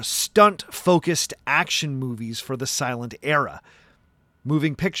 These were stunt-focused action movies for the silent era.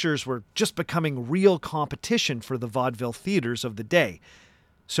 Moving pictures were just becoming real competition for the vaudeville theaters of the day.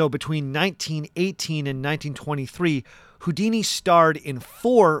 So between 1918 and 1923, Houdini starred in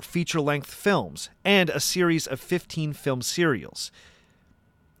 4 feature-length films and a series of 15 film serials.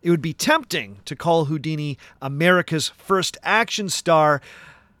 It would be tempting to call Houdini America's first action star,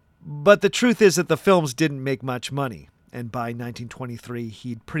 but the truth is that the films didn't make much money, and by 1923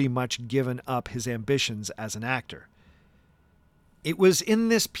 he'd pretty much given up his ambitions as an actor. It was in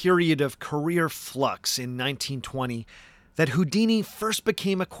this period of career flux in 1920 that Houdini first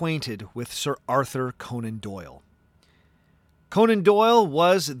became acquainted with Sir Arthur Conan Doyle. Conan Doyle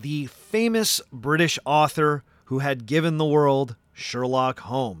was the famous British author who had given the world Sherlock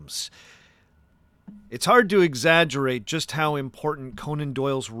Holmes. It's hard to exaggerate just how important Conan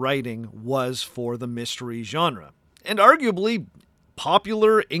Doyle's writing was for the mystery genre, and arguably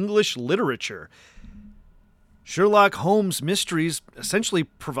popular English literature. Sherlock Holmes mysteries essentially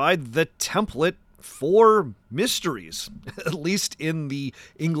provide the template for mysteries, at least in the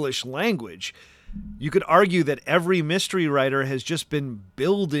English language. You could argue that every mystery writer has just been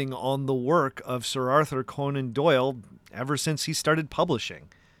building on the work of Sir Arthur Conan Doyle ever since he started publishing.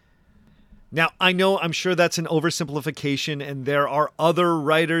 Now, I'm sure that's an oversimplification, and there are other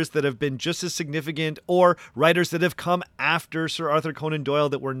writers that have been just as significant, or writers that have come after Sir Arthur Conan Doyle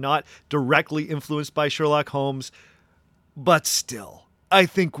that were not directly influenced by Sherlock Holmes. But still, I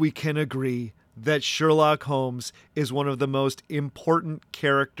think we can agree that Sherlock Holmes is one of the most important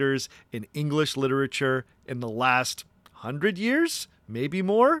characters in English literature in the last 100 years, maybe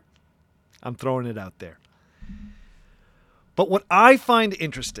more. I'm throwing it out there. But what I find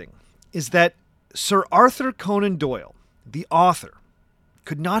interesting is that Sir Arthur Conan Doyle, the author,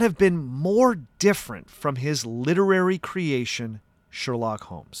 could not have been more different from his literary creation, Sherlock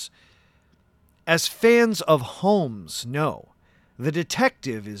Holmes. As fans of Holmes know, the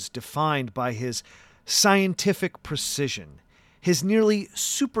detective is defined by his scientific precision, his nearly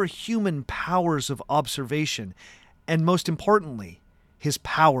superhuman powers of observation, and most importantly, his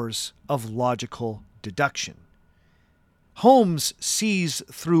powers of logical deduction. Holmes sees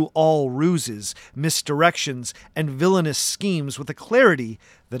through all ruses, misdirections, and villainous schemes with a clarity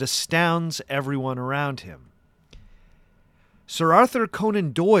that astounds everyone around him. Sir Arthur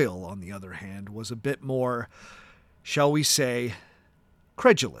Conan Doyle, on the other hand, was a bit more, shall we say,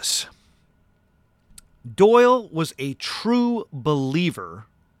 credulous. Doyle was a true believer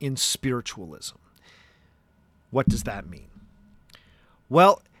in spiritualism. What does that mean?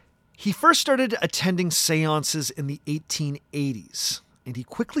 Well, he first started attending seances in the 1880s, and he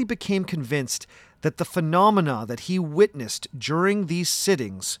quickly became convinced that the phenomena that he witnessed during these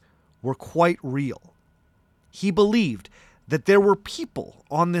sittings were quite real. He believed that there were people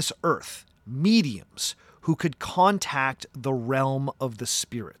on this earth, mediums, who could contact the realm of the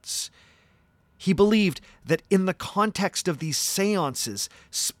spirits. He believed that in the context of these seances,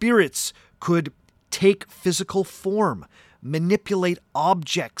 spirits could take physical form, manipulate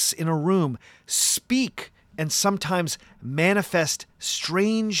objects in a room, speak and sometimes manifest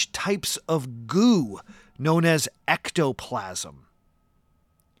strange types of goo known as ectoplasm.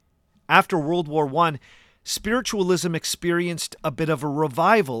 After World War I, spiritualism experienced a bit of a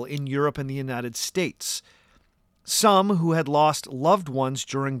revival in Europe and the United States. Some who had lost loved ones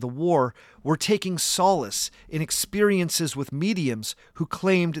during the war were taking solace in experiences with mediums who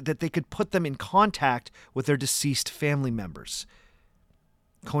claimed that they could put them in contact with their deceased family members.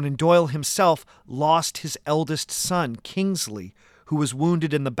 Conan Doyle himself lost his eldest son, Kingsley, who was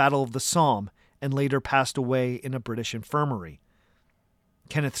wounded in the Battle of the Somme and later passed away in a British infirmary.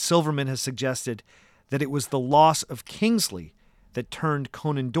 Kenneth Silverman has suggested that it was the loss of Kingsley that turned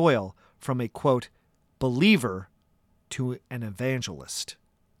Conan Doyle from a, quote, believer to an evangelist,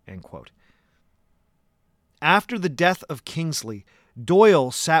 end quote. After the death of Kingsley, Doyle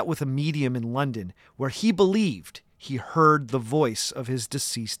sat with a medium in London where he believed he heard the voice of his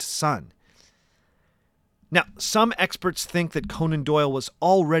deceased son. Now, some experts think that Conan Doyle was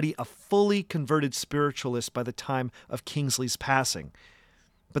already a fully converted spiritualist by the time of Kingsley's passing,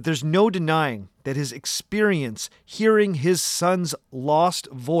 but there's no denying that his experience hearing his son's lost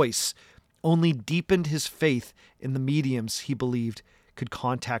voice only deepened his faith in the mediums he believed could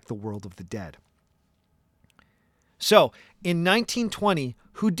contact the world of the dead. So, in 1920,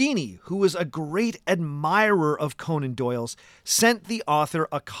 Houdini, who was a great admirer of Conan Doyle's, sent the author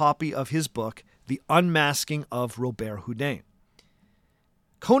a copy of his book, The Unmasking of Robert Houdin.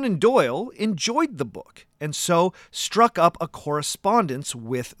 Conan Doyle enjoyed the book, and so struck up a correspondence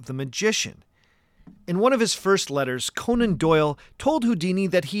with the magician. In one of his first letters, Conan Doyle told Houdini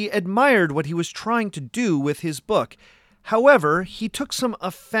that he admired what he was trying to do with his book. However, he took some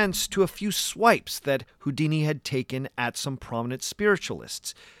offense to a few swipes that Houdini had taken at some prominent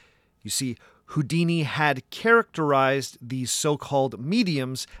spiritualists. You see, Houdini had characterized these so-called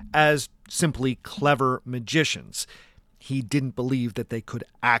mediums as simply clever magicians. He didn't believe that they could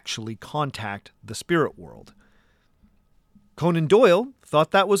actually contact the spirit world. Conan Doyle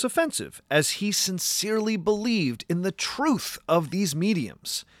thought that was offensive, as he sincerely believed in the truth of these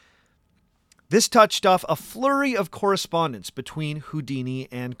mediums. This touched off a flurry of correspondence between Houdini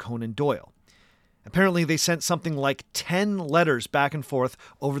and Conan Doyle. Apparently, they sent something like 10 letters back and forth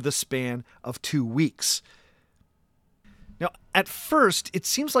over the span of 2 weeks. Now, at first, it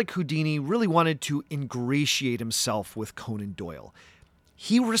seems like Houdini really wanted to ingratiate himself with Conan Doyle.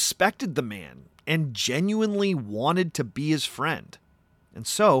 He respected the man and genuinely wanted to be his friend. And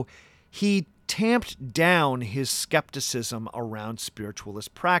so, he tamped down his skepticism around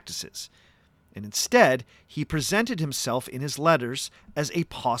spiritualist practices. And instead, he presented himself in his letters as a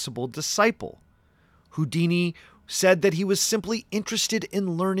possible disciple. Houdini said that he was simply interested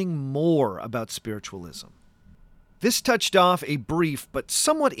in learning more about spiritualism. This touched off a brief but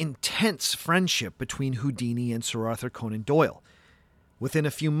somewhat intense friendship between Houdini and Sir Arthur Conan Doyle. Within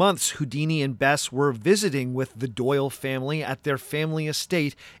a few months, Houdini and Bess were visiting with the Doyle family at their family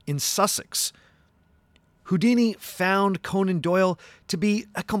estate in Sussex. Houdini found Conan Doyle to be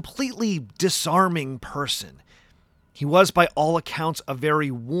a completely disarming person. He was, by all accounts, a very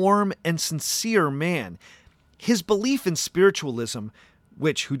warm and sincere man. His belief in spiritualism,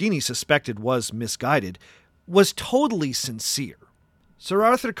 which Houdini suspected was misguided, was totally sincere. Sir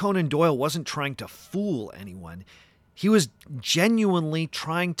Arthur Conan Doyle wasn't trying to fool anyone. He was genuinely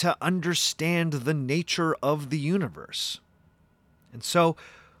trying to understand the nature of the universe. And so,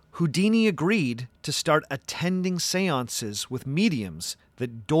 Houdini agreed to start attending seances with mediums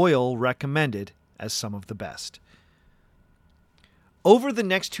that Doyle recommended as some of the best. Over the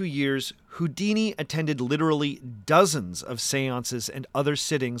next 2 years, Houdini attended literally dozens of seances and other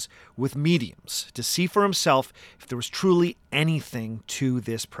sittings with mediums to see for himself if there was truly anything to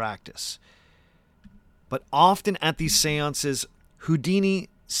this practice. But often at these seances, Houdini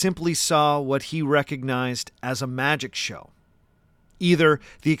simply saw what he recognized as a magic show. Either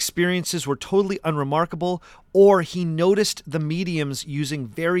the experiences were totally unremarkable, or he noticed the mediums using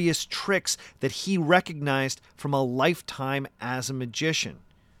various tricks that he recognized from a lifetime as a magician.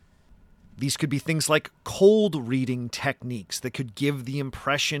 These could be things like cold reading techniques that could give the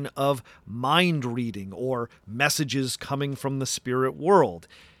impression of mind reading or messages coming from the spirit world.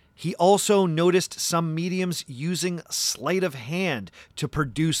 He also noticed some mediums using sleight of hand to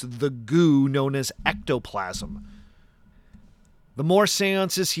produce the goo known as ectoplasm. The more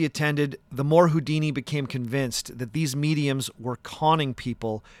seances he attended, the more Houdini became convinced that these mediums were conning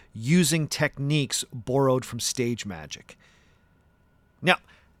people using techniques borrowed from stage magic. Now,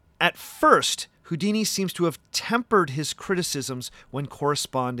 at first, Houdini seems to have tempered his criticisms when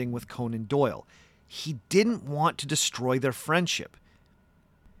corresponding with Conan Doyle. He didn't want to destroy their friendship.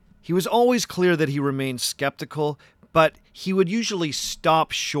 He was always clear that he remained skeptical, but he would usually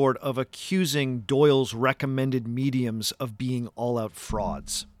stop short of accusing Doyle's recommended mediums of being all-out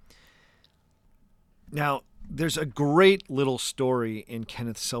frauds. Now, there's a great little story in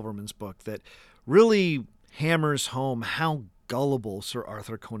Kenneth Silverman's book that really hammers home how gullible Sir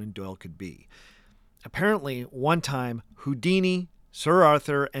Arthur Conan Doyle could be. Apparently, one time, Houdini, Sir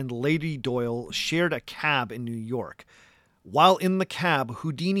Arthur, and Lady Doyle shared a cab in New York. While in the cab,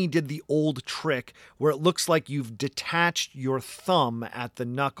 Houdini did the old trick where it looks like you've detached your thumb at the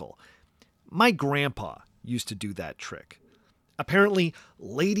knuckle. My grandpa used to do that trick. Apparently,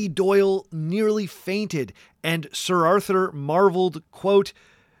 Lady Doyle nearly fainted, and Sir Arthur marveled, quote,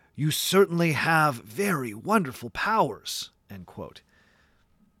 "You certainly have very wonderful powers," end quote.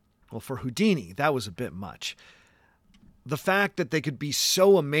 Well, for Houdini, that was a bit much. The fact that they could be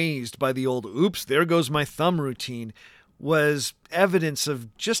so amazed by the old "oops, there goes my thumb" routine was evidence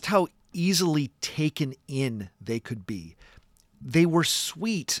of just how easily taken in they could be. They were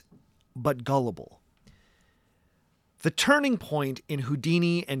sweet, but gullible. The turning point in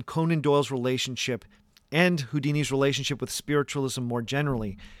Houdini and Conan Doyle's relationship, and Houdini's relationship with spiritualism more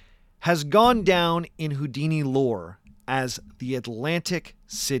generally, has gone down in Houdini lore as the Atlantic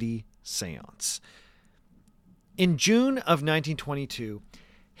City Seance. In June of 1922,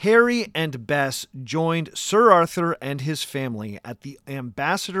 Harry and Bess joined Sir Arthur and his family at the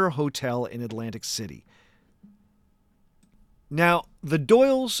Ambassador Hotel in Atlantic City. Now, the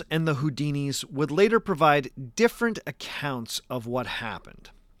Doyles and the Houdinis would later provide different accounts of what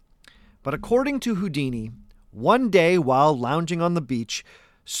happened. But according to Houdini, one day while lounging on the beach,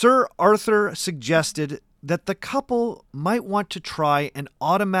 Sir Arthur suggested that the couple might want to try an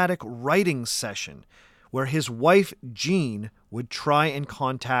automatic writing session where his wife, Jean, would try and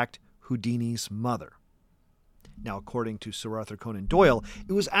contact Houdini's mother. Now, according to Sir Arthur Conan Doyle,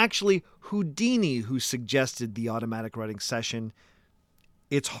 it was actually Houdini who suggested the automatic writing session.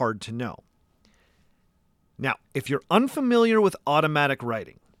 It's hard to know. Now, if you're unfamiliar with automatic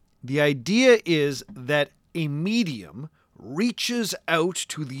writing, the idea is that a medium reaches out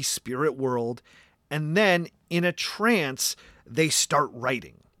to the spirit world and then, in a trance, they start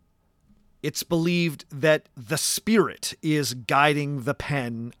writing. It's believed that the spirit is guiding the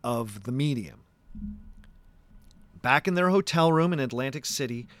pen of the medium. Back in their hotel room in Atlantic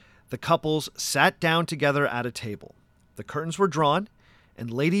City, the couples sat down together at a table. The curtains were drawn,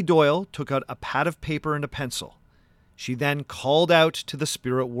 and Lady Doyle took out a pad of paper and a pencil. She then called out to the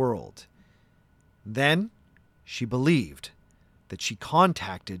spirit world. Then she believed that she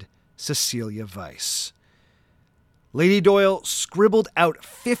contacted Cecilia Weiss. Lady Doyle scribbled out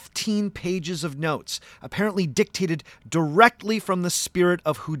 15 pages of notes, apparently dictated directly from the spirit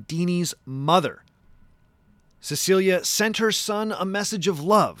of Houdini's mother. Cecilia sent her son a message of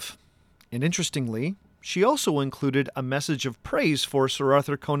love, and interestingly, she also included a message of praise for Sir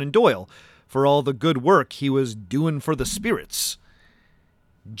Arthur Conan Doyle for all the good work he was doing for the spirits.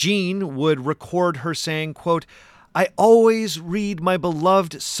 Jean would record her saying, quote, "I always read my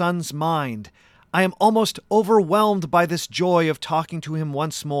beloved son's mind. I am almost overwhelmed by this joy of talking to him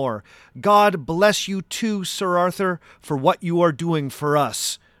once more. God bless you too, Sir Arthur, for what you are doing for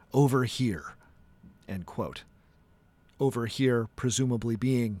us over here." End quote. Over here, presumably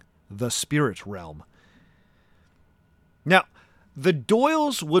being the spirit realm. Now, the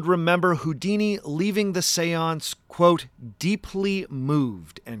Doyles would remember Houdini leaving the seance, quote, "deeply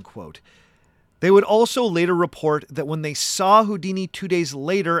moved," end quote. They would also later report that when they saw Houdini 2 days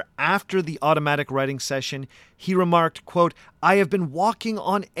later after the automatic writing session, he remarked, quote, "I have been walking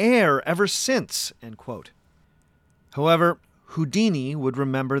on air ever since," end quote. However, Houdini would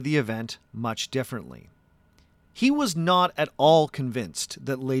remember the event much differently. He was not at all convinced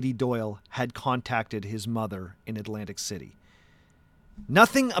that Lady Doyle had contacted his mother in Atlantic City.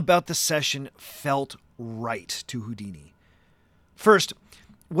 Nothing about the session felt right to Houdini. First,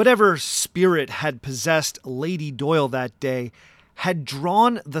 whatever spirit had possessed Lady Doyle that day had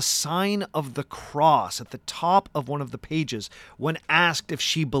drawn the sign of the cross at the top of one of the pages when asked if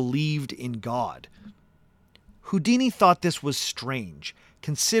she believed in God. Houdini thought this was strange,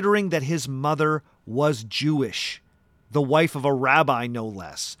 considering that his mother was Jewish, the wife of a rabbi no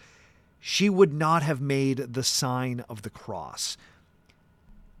less. She would not have made the sign of the cross.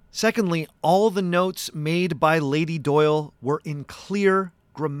 Secondly, all the notes made by Lady Doyle were in clear,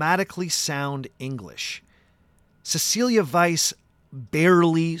 grammatically sound English. Cecilia Weiss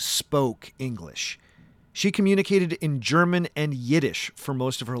barely spoke English. She communicated in German and Yiddish for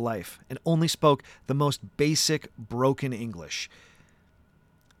most of her life and only spoke the most basic broken English.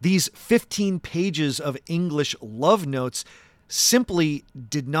 These 15 pages of English love notes simply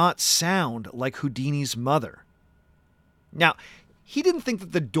did not sound like Houdini's mother. Now, he didn't think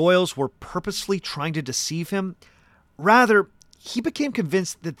that the Doyles were purposely trying to deceive him. Rather, he became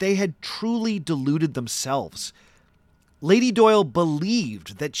convinced that they had truly deluded themselves. Lady Doyle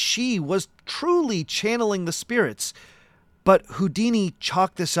believed that she was truly channeling the spirits, but Houdini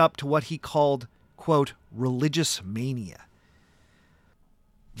chalked this up to what he called, quote, religious mania.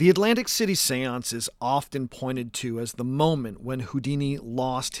 The Atlantic City seance is often pointed to as the moment when Houdini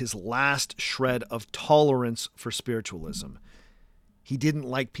lost his last shred of tolerance for spiritualism. He didn't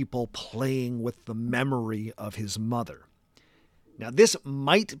like people playing with the memory of his mother. Now, this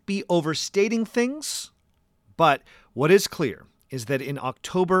might be overstating things, but what is clear is that in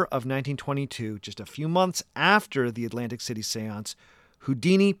October of 1922, just a few months after the Atlantic City seance,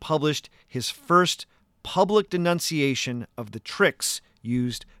 Houdini published his first public denunciation of the tricks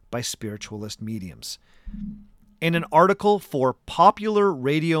used by spiritualist mediums. In an article for Popular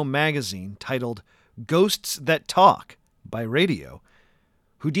Radio magazine titled Ghosts That Talk by Radio,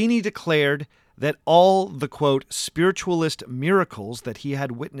 Houdini declared that all the, quote, spiritualist miracles that he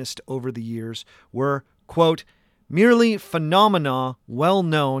had witnessed over the years were, quote, merely phenomena well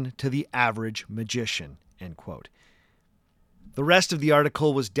known to the average magician, end quote. The rest of the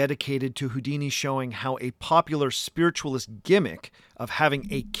article was dedicated to Houdini showing how a popular spiritualist gimmick of having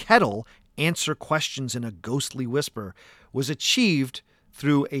a kettle answer questions in a ghostly whisper was achieved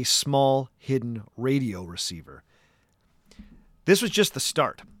through a small hidden radio receiver. This was just the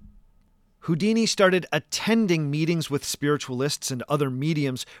start. Houdini started attending meetings with spiritualists and other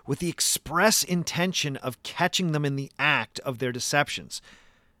mediums with the express intention of catching them in the act of their deceptions.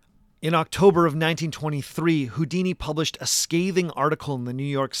 In October of 1923, Houdini published a scathing article in the New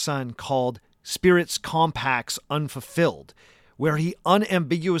York Sun called Spirits Compacts Unfulfilled, where he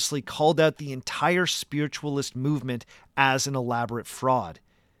unambiguously called out the entire spiritualist movement as an elaborate fraud.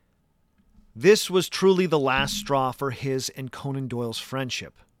 This was truly the last straw for his and Conan Doyle's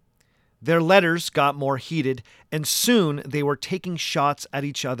friendship. Their letters got more heated, and soon they were taking shots at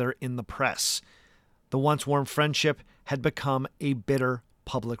each other in the press. The once warm friendship had become a bitter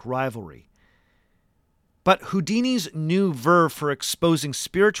public rivalry. But Houdini's new verve for exposing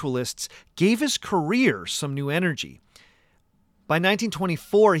spiritualists gave his career some new energy. By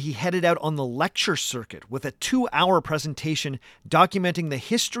 1924, he headed out on the lecture circuit with a 2-hour presentation documenting the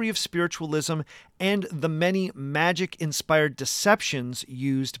history of spiritualism and the many magic-inspired deceptions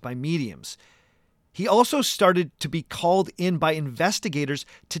used by mediums. He also started to be called in by investigators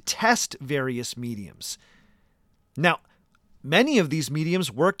to test various mediums. Now, many of these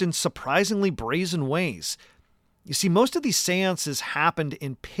mediums worked in surprisingly brazen ways. You see, most of these seances happened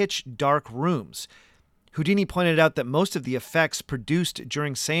in pitch-dark rooms. Houdini pointed out that most of the effects produced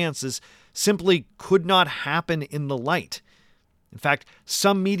during seances simply could not happen in the light. In fact,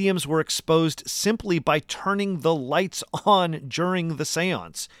 some mediums were exposed simply by turning the lights on during the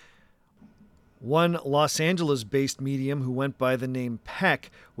seance. One Los Angeles-based medium who went by the name Peck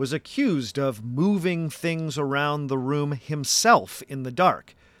was accused of moving things around the room himself in the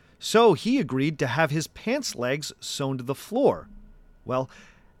dark, so he agreed to have his pants legs sewn to the floor. Well,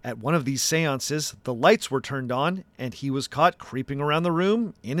 at one of these seances, the lights were turned on, and he was caught creeping around the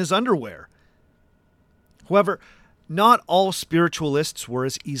room in his underwear. However, not all spiritualists were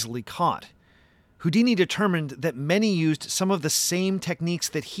as easily caught. Houdini determined that many used some of the same techniques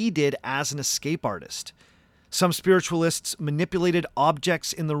that he did as an escape artist. Some spiritualists manipulated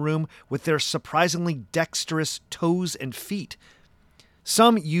objects in the room with their surprisingly dexterous toes and feet.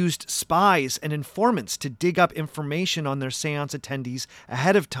 Some used spies and informants to dig up information on their seance attendees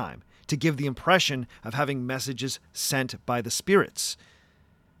ahead of time to give the impression of having messages sent by the spirits.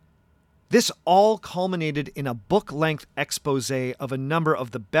 This all culminated in a book-length expose of a number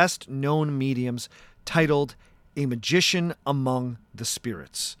of the best-known mediums titled A Magician Among the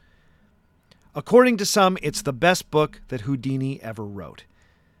Spirits. According to some, it's the best book that Houdini ever wrote.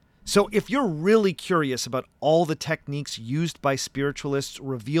 So if you're really curious about all the techniques used by spiritualists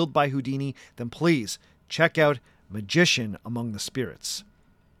revealed by Houdini, then please check out Magician Among the Spirits.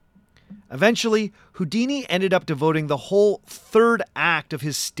 Eventually, Houdini ended up devoting the whole third act of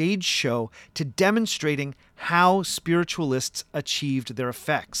his stage show to demonstrating how spiritualists achieved their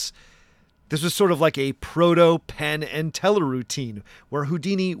effects. This was sort of like a proto-Penn and Teller routine, where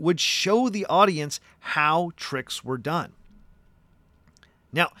Houdini would show the audience how tricks were done.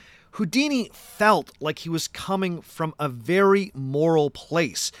 Now, Houdini felt like he was coming from a very moral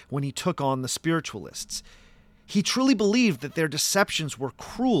place when he took on the spiritualists. He truly believed that their deceptions were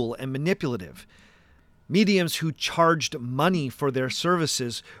cruel and manipulative. Mediums who charged money for their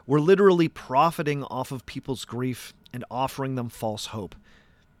services were literally profiting off of people's grief and offering them false hope.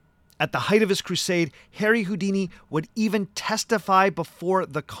 At the height of his crusade, Harry Houdini would even testify before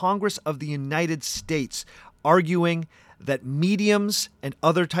the Congress of the United States, arguing that mediums and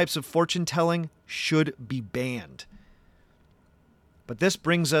other types of fortune-telling should be banned. But this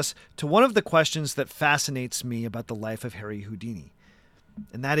brings us to one of the questions that fascinates me about the life of Harry Houdini.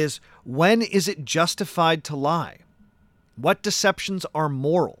 And that is, when is it justified to lie? What deceptions are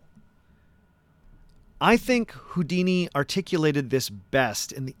moral? I think Houdini articulated this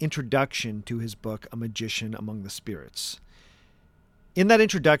best in the introduction to his book, A Magician Among the Spirits. In that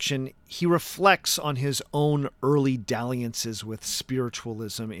introduction, he reflects on his own early dalliances with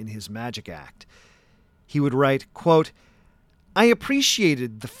spiritualism in his magic act. He would write, quote, "I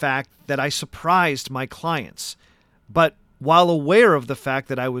appreciated the fact that I surprised my clients, but while aware of the fact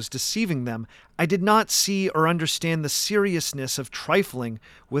that I was deceiving them, I did not see or understand the seriousness of trifling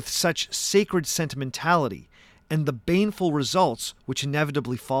with such sacred sentimentality and the baneful results which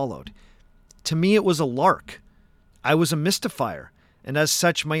inevitably followed. To me it was a lark. I was a mystifier, and as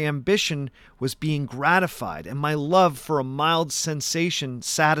such my ambition was being gratified and my love for a mild sensation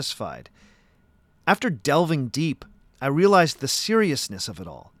satisfied. After delving deep, I realized the seriousness of it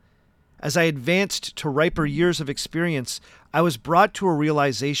all. As I advanced to riper years of experience, I was brought to a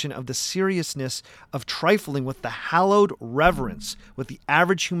realization of the seriousness of trifling with the hallowed reverence what the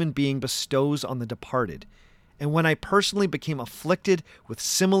average human being bestows on the departed. And when I personally became afflicted with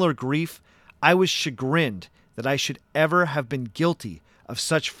similar grief, I was chagrined that I should ever have been guilty of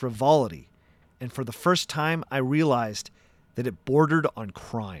such frivolity, and for the first time I realized that it bordered on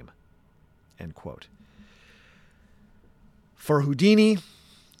crime." End quote. For Houdini,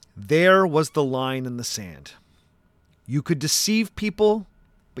 there was the line in the sand. You could deceive people,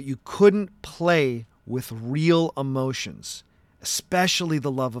 but you couldn't play with real emotions, especially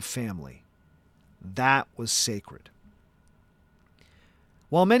the love of family. That was sacred.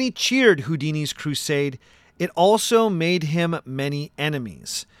 While many cheered Houdini's crusade, it also made him many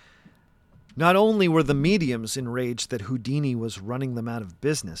enemies. Not only were the mediums enraged that Houdini was running them out of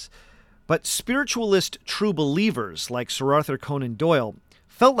business, but spiritualist true believers like Sir Arthur Conan Doyle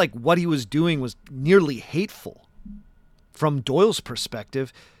felt like what he was doing was nearly hateful. From Doyle's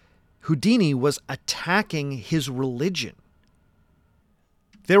perspective, Houdini was attacking his religion.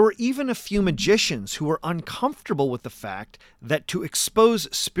 There were even a few magicians who were uncomfortable with the fact that to expose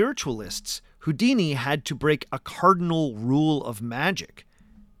spiritualists, Houdini had to break a cardinal rule of magic: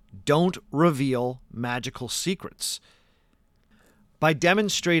 don't reveal magical secrets. By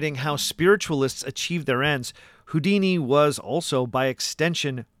demonstrating how spiritualists achieve their ends, Houdini was also, by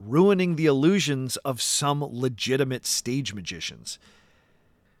extension, ruining the illusions of some legitimate stage magicians.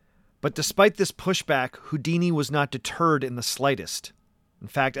 But despite this pushback, Houdini was not deterred in the slightest. In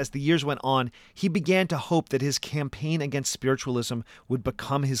fact, as the years went on, he began to hope that his campaign against spiritualism would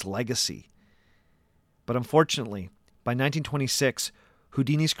become his legacy. But unfortunately, by 1926,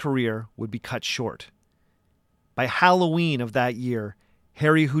 Houdini's career would be cut short. By Halloween of that year,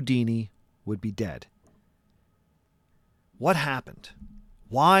 Harry Houdini would be dead. What happened?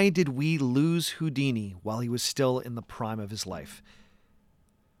 Why did we lose Houdini while he was still in the prime of his life?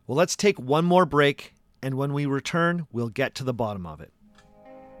 Well, let's take one more break, and when we return, we'll get to the bottom of it.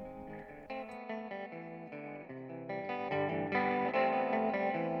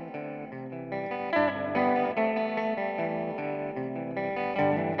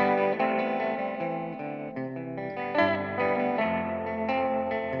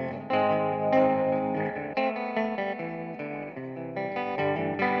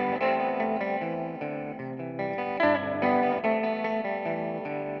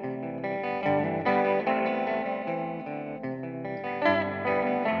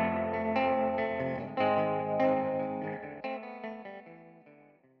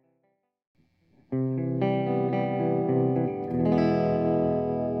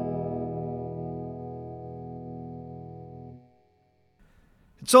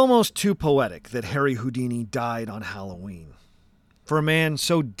 It's almost too poetic that Harry Houdini died on Halloween. For a man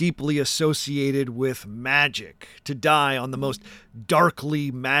so deeply associated with magic to die on the most darkly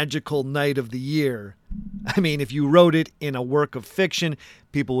magical night of the year, I mean, if you wrote it in a work of fiction,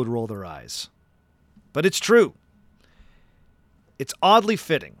 people would roll their eyes. But it's true. It's oddly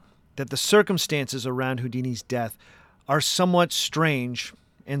fitting that the circumstances around Houdini's death are somewhat strange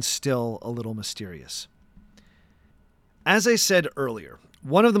and still a little mysterious. As I said earlier,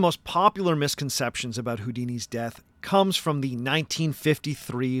 one of the most popular misconceptions about Houdini's death comes from the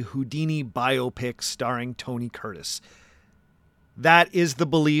 1953 Houdini biopic starring Tony Curtis. That is the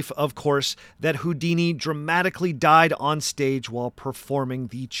belief, of course, that Houdini dramatically died on stage while performing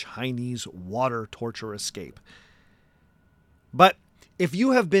the Chinese water torture escape. But if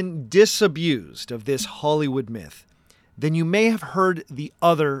you have been disabused of this Hollywood myth, then you may have heard the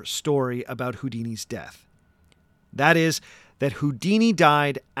other story about Houdini's death. That is, that Houdini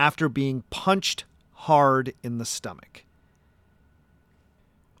died after being punched hard in the stomach.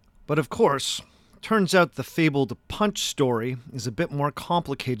 But of course, turns out the fabled punch story is a bit more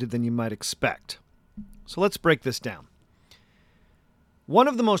complicated than you might expect. So let's break this down. One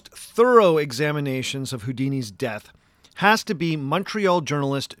of the most thorough examinations of Houdini's death has to be Montreal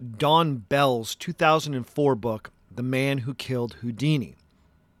journalist Don Bell's 2004 book, The Man Who Killed Houdini.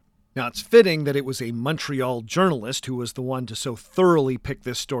 Now, it's fitting that it was a Montreal journalist who was the one to so thoroughly pick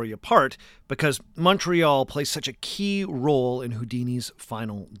this story apart, because Montreal plays such a key role in Houdini's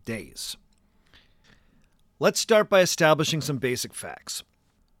final days. Let's start by establishing some basic facts.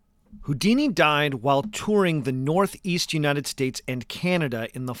 Houdini died while touring the Northeast United States and Canada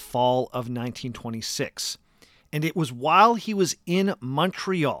in the fall of 1926. And it was while he was in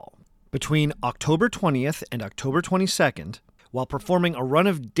Montreal, between October 20th and October 22nd, while performing a run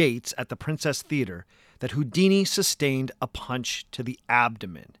of dates at the Princess Theatre, that Houdini sustained a punch to the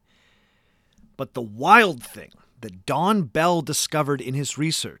abdomen. But the wild thing that Don Bell discovered in his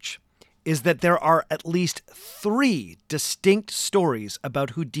research is that there are at least 3 distinct stories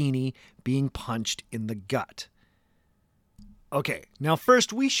about Houdini being punched in the gut. Okay, now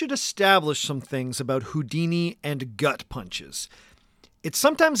first we should establish some things about Houdini and gut punches. It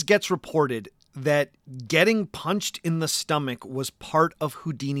sometimes gets reported that getting punched in the stomach was part of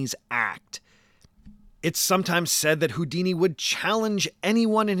Houdini's act. It's sometimes said that Houdini would challenge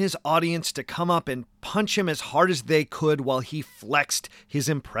anyone in his audience to come up and punch him as hard as they could while he flexed his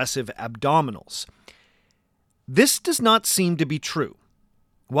impressive abdominals. This does not seem to be true.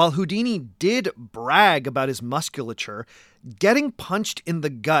 While Houdini did brag about his musculature, getting punched in the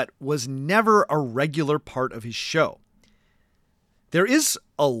gut was never a regular part of his show. There is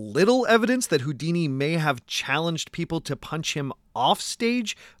a little evidence that Houdini may have challenged people to punch him off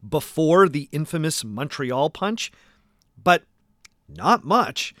stage before the infamous Montreal punch, but not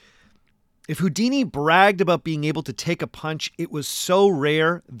much. If Houdini bragged about being able to take a punch, it was so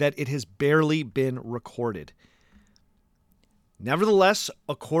rare that it has barely been recorded. Nevertheless,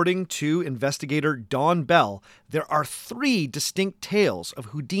 according to investigator Don Bell, there are 3 distinct tales of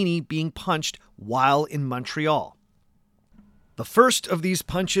Houdini being punched while in Montreal. The first of these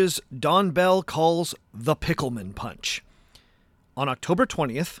punches Don Bell calls the Pickleman Punch. On October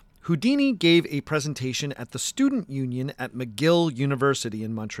 20th, Houdini gave a presentation at the Student Union at McGill University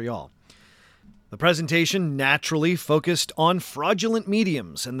in Montreal. The presentation naturally focused on fraudulent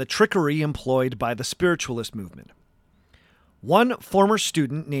mediums and the trickery employed by the spiritualist movement. One former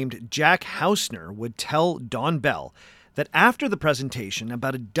student named Jack Hausner would tell Don Bell that after the presentation,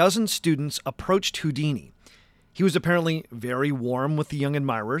 about a dozen students approached Houdini. He was apparently very warm with the young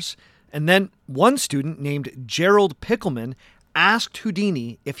admirers, and then one student named Gerald Pickleman asked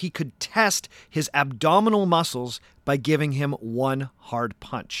Houdini if he could test his abdominal muscles by giving him one hard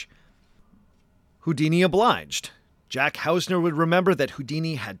punch. Houdini obliged. Jack Hausner would remember that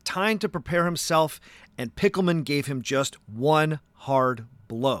Houdini had time to prepare himself, and Pickleman gave him just one hard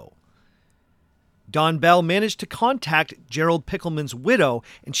blow. Don Bell managed to contact Gerald Pickleman's widow,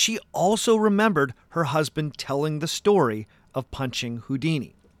 and she also remembered her husband telling the story of punching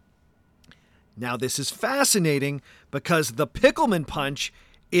Houdini. Now, this is fascinating because the Pickleman punch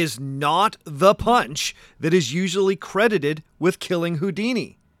is not the punch that is usually credited with killing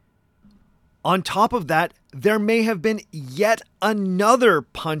Houdini. On top of that, there may have been yet another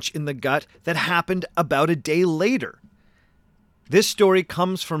punch in the gut that happened about a day later. This story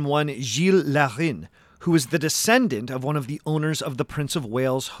comes from one Gilles Larine, who is the descendant of one of the owners of the Prince of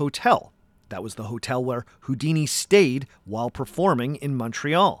Wales Hotel. That was the hotel where Houdini stayed while performing in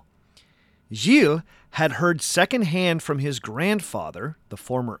Montreal. Gilles had heard secondhand from his grandfather, the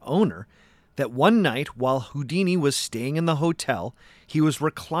former owner, that one night while Houdini was staying in the hotel, he was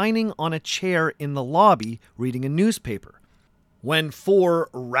reclining on a chair in the lobby reading a newspaper, when 4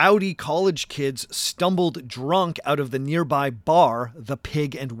 rowdy college kids stumbled drunk out of the nearby bar, the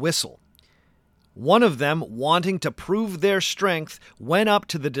Pig and Whistle. One of them, wanting to prove their strength, went up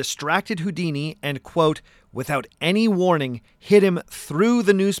to the distracted Houdini and, quote, without any warning, hit him through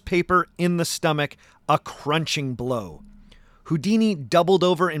the newspaper in the stomach, a crunching blow. Houdini doubled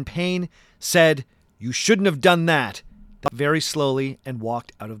over in pain, said, "You shouldn't have done that," very slowly, and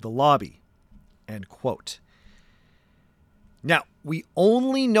walked out of the lobby. End quote. Now, we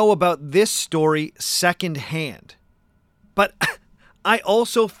only know about this story secondhand, but I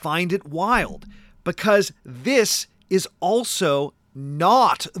also find it wild because this is also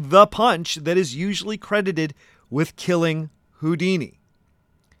not the punch that is usually credited with killing Houdini.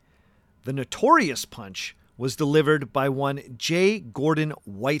 The notorious punch was delivered by one J. Gordon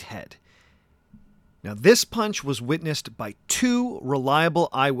Whitehead. Now, this punch was witnessed by 2 reliable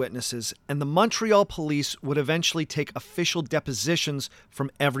eyewitnesses, and the Montreal police would eventually take official depositions from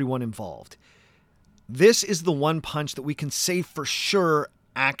everyone involved. This is the one punch that we can say for sure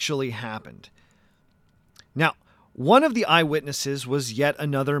actually happened. Now, one of the eyewitnesses was yet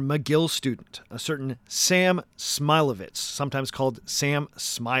another McGill student, a certain Sam Smilowitz, sometimes called Sam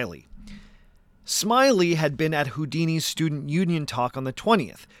Smiley. Smiley had been at Houdini's student union talk on the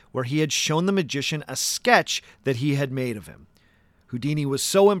 20th, where he had shown the magician a sketch that he had made of him. Houdini was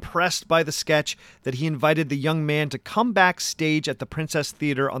so impressed by the sketch that he invited the young man to come backstage at the Princess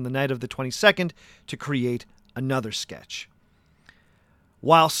Theatre on the night of the 22nd to create another sketch.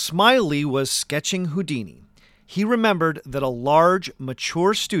 While Smiley was sketching Houdini, he remembered that a large,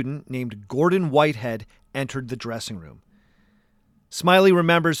 mature student named Gordon Whitehead entered the dressing room. Smiley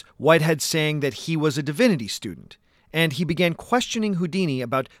remembers Whitehead saying that he was a divinity student, and he began questioning Houdini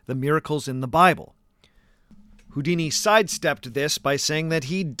about the miracles in the Bible. Houdini sidestepped this by saying that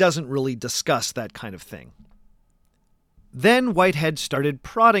he doesn't really discuss that kind of thing. Then Whitehead started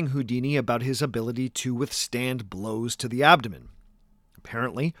prodding Houdini about his ability to withstand blows to the abdomen.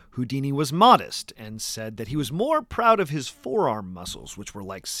 Apparently, Houdini was modest and said that he was more proud of his forearm muscles, which were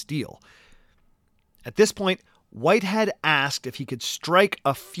like steel. At this point, Whitehead asked if he could strike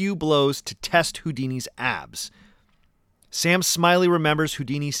a few blows to test Houdini's abs. Sam Smiley remembers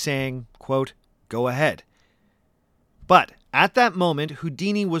Houdini saying, quote, "Go ahead." But at that moment,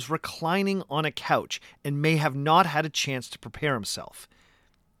 Houdini was reclining on a couch and may have not had a chance to prepare himself.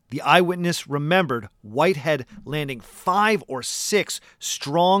 The eyewitness remembered Whitehead landing 5 or 6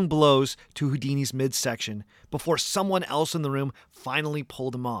 strong blows to Houdini's midsection before someone else in the room finally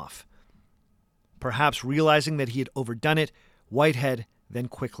pulled him off. Perhaps realizing that he had overdone it, Whitehead then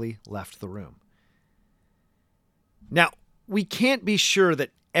quickly left the room. Now, we can't be sure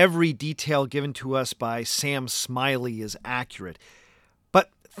that every detail given to us by Sam Smiley is accurate, but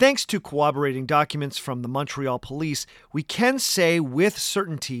thanks to corroborating documents from the Montreal police, we can say with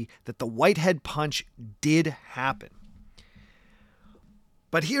certainty that the Whitehead punch did happen.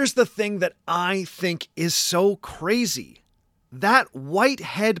 But here's the thing that I think is so crazy. That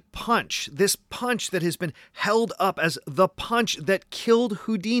Whitehead punch, this punch that has been held up as the punch that killed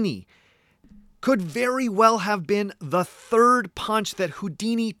Houdini, could very well have been the 3rd punch that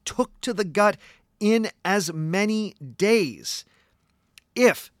Houdini took to the gut in as many days.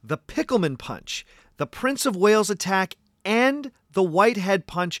 If the Pickleman punch, the Prince of Wales attack, and the Whitehead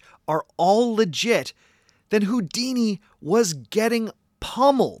punch are all legit, then Houdini was getting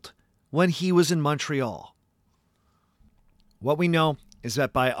pummeled when he was in Montreal. What we know is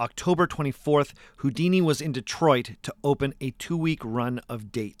that by October 24th, Houdini was in Detroit to open a 2-week run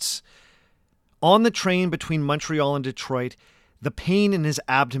of dates. On the train between Montreal and Detroit, the pain in his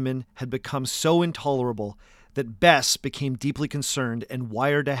abdomen had become so intolerable that Bess became deeply concerned and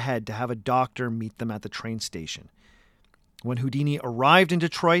wired ahead to have a doctor meet them at the train station. When Houdini arrived in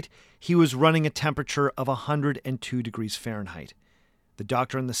Detroit, he was running a temperature of 102 degrees Fahrenheit. The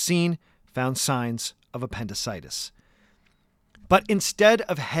doctor on the scene found signs of appendicitis. But instead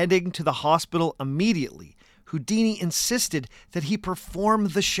of heading to the hospital immediately, Houdini insisted that he perform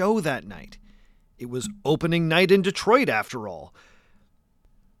the show that night. It was opening night in Detroit, after all.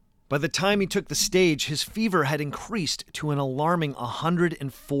 By the time he took the stage, his fever had increased to an alarming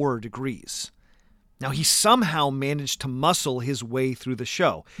 104 degrees. Now, he somehow managed to muscle his way through the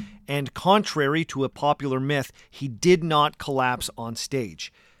show, and contrary to a popular myth, he did not collapse on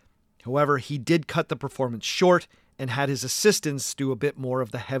stage. However, he did cut the performance short and had his assistants do a bit more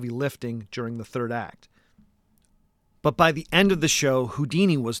of the heavy lifting during the 3rd act. But by the end of the show,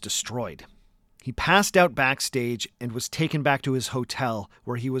 Houdini was destroyed. He passed out backstage and was taken back to his hotel,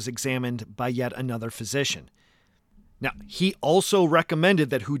 where he was examined by yet another physician. Now, he also recommended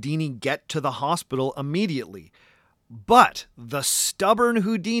that Houdini get to the hospital immediately, but the stubborn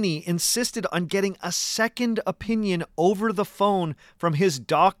Houdini insisted on getting a second opinion over the phone from his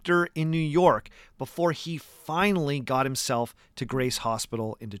doctor in New York before he finally got himself to Grace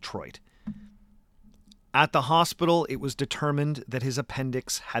Hospital in Detroit. At the hospital, it was determined that his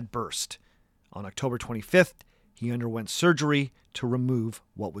appendix had burst. On October 25th, he underwent surgery to remove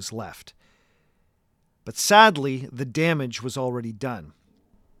what was left. But sadly, the damage was already done.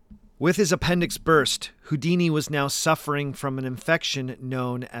 With his appendix burst, Houdini was now suffering from an infection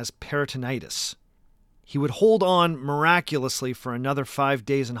known as peritonitis. He would hold on miraculously for another 5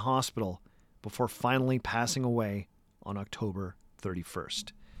 days in hospital before finally passing away on October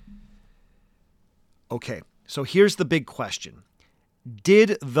 31st. Okay, So here's the big question.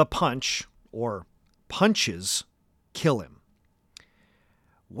 Did the punch, or punches, kill him?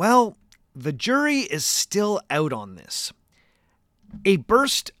 Well, the jury is still out on this. A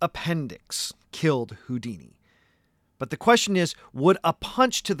burst appendix killed Houdini. But the question is, would a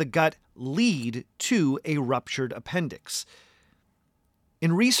punch to the gut lead to a ruptured appendix?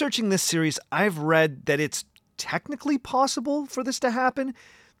 In researching this series, I've read that it's technically possible for this to happen,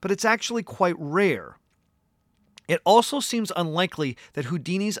 but it's actually quite rare. It also seems unlikely that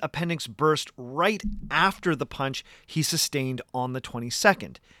Houdini's appendix burst right after the punch he sustained on the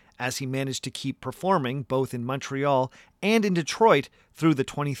 22nd, as he managed to keep performing both in Montreal and in Detroit through the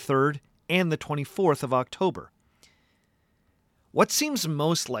 23rd and the 24th of October. What seems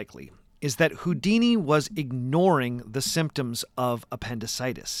most likely is that Houdini was ignoring the symptoms of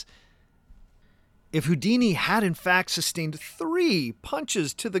appendicitis. If Houdini had in fact sustained 3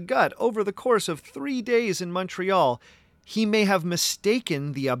 punches to the gut over the course of 3 days in Montreal, he may have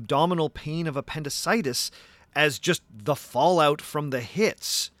mistaken the abdominal pain of appendicitis as just the fallout from the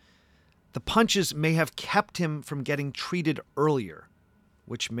hits. The punches may have kept him from getting treated earlier,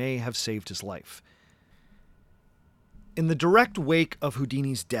 which may have saved his life. In the direct wake of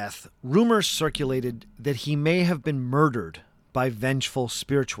Houdini's death, rumors circulated that he may have been murdered by vengeful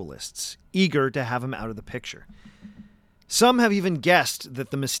spiritualists, eager to have him out of the picture. Some have even guessed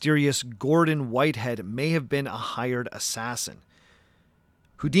that the mysterious Gordon Whitehead may have been a hired assassin.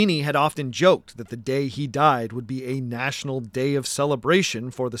 Houdini had often joked that the day he died would be a national day of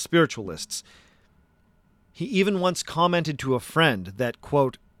celebration for the spiritualists. He even once commented to a friend that,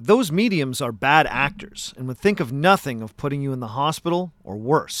 quote, "Those mediums are bad actors and would think of nothing of putting you in the hospital or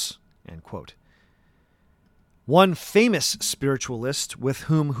worse," end quote. One famous spiritualist with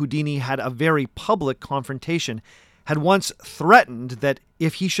whom Houdini had a very public confrontation had once threatened that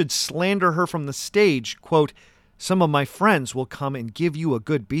if he should slander her from the stage, quote, "Some of my friends will come and give you a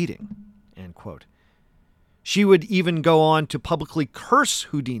good beating," end quote. She would even go on to publicly curse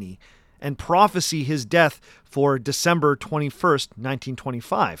Houdini and prophesy his death for December 21st,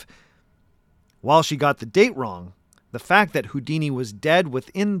 1925. While she got the date wrong, the fact that Houdini was dead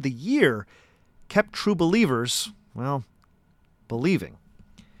within the year kept true believers, well, believing.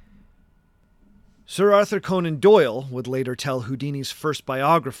 Sir Arthur Conan Doyle would later tell Houdini's first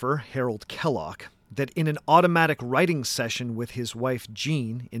biographer, Harold Kellogg, that in an automatic writing session with his wife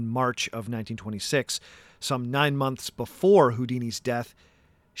Jean in March of 1926, some 9 months before Houdini's death,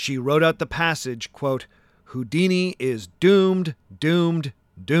 she wrote out the passage, quote, "Houdini is doomed, doomed,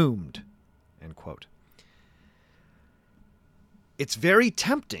 doomed," end quote. It's very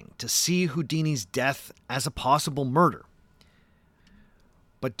tempting to see Houdini's death as a possible murder.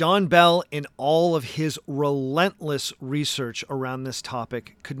 But Don Bell, in all of his relentless research around this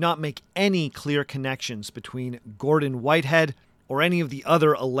topic, could not make any clear connections between Gordon Whitehead or any of the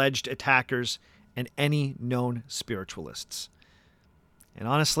other alleged attackers and any known spiritualists. And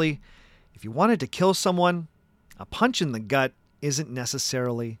honestly, if you wanted to kill someone, a punch in the gut isn't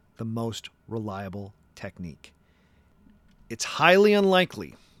necessarily the most reliable technique. It's highly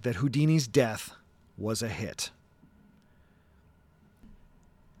unlikely that Houdini's death was a hit.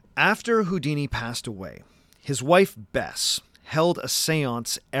 After Houdini passed away, his wife Bess held a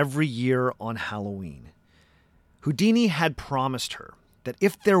seance every year on Halloween. Houdini had promised her that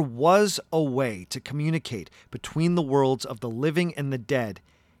if there was a way to communicate between the worlds of the living and the dead,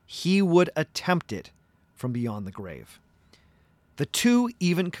 he would attempt it from beyond the grave. The two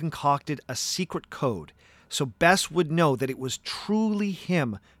even concocted a secret code so Bess would know that it was truly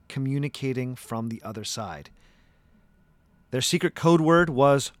him communicating from the other side. Their secret code word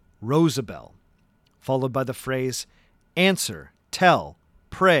was Rosabelle, followed by the phrase, "Answer, tell,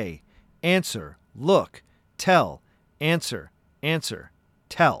 pray, answer, look, tell, answer, answer,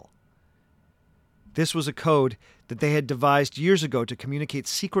 tell." This was a code that they had devised years ago to communicate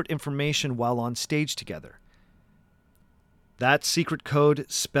secret information while on stage together. That secret code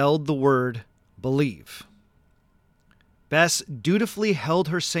spelled the word believe. Bess dutifully held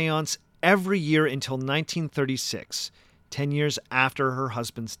her seance every year until 1936, 10 years after her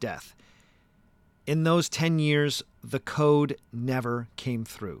husband's death. In those 10 years, the code never came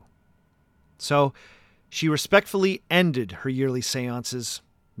through. So she respectfully ended her yearly seances,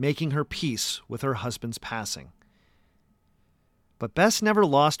 making her peace with her husband's passing. But Bess never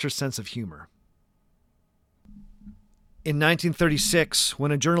lost her sense of humor. In 1936,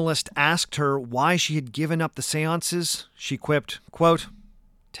 when a journalist asked her why she had given up the seances, she quipped, quote,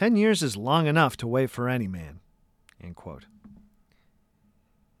 10 years is long enough to wait for any man, end quote.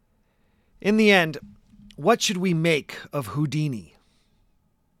 In the end, what should we make of Houdini?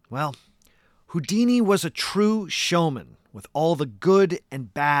 Well, Houdini was a true showman with all the good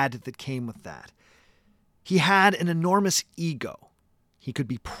and bad that came with that. He had an enormous ego. He could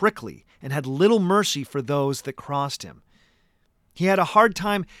be prickly and had little mercy for those that crossed him. He had a hard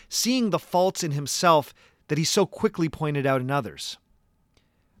time seeing the faults in himself that he so quickly pointed out in others.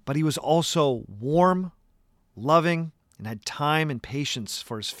 But he was also warm, loving, and had time and patience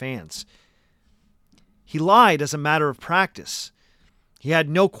for his fans. He lied as a matter of practice. He had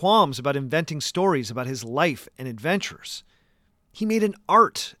no qualms about inventing stories about his life and adventures. He made an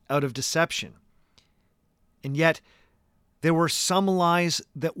art out of deception. And yet, there were some lies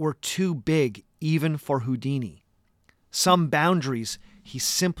that were too big even for Houdini. Some boundaries he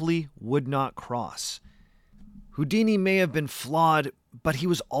simply would not cross. Houdini may have been flawed, but he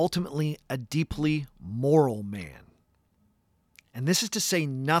was ultimately a deeply moral man. And this is to say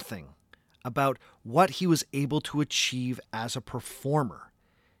nothing about what he was able to achieve as a performer.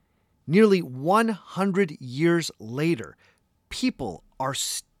 Nearly 100 years later, people are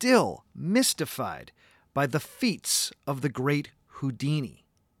still mystified by the feats of the great Houdini.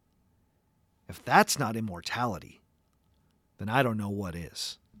 If that's not immortality, then I don't know what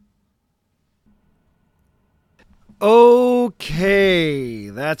is. Okay,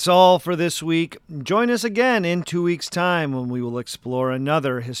 that's all for this week. Join us again in 2 weeks' time when we will explore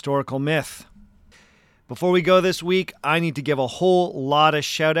another historical myth. Before we go this week, I need to give a whole lot of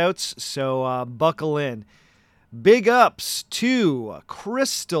shout-outs, so buckle in. Big ups to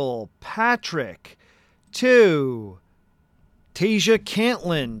Crystal Patrick, to Tasia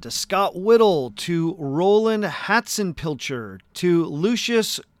Cantlin, to Scott Whittle, to Roland Hatzenpilcher, to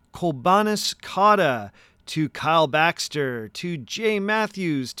Lucius Colbanus Cotta, to Kyle Baxter, to Jay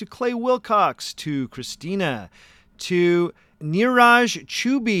Matthews, to Clay Wilcox, to Christina, to Niraj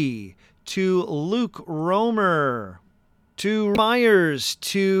Chubi, to Luke Romer, to Myers,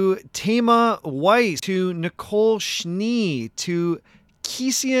 to Tama Weiss, to Nicole Schnee, to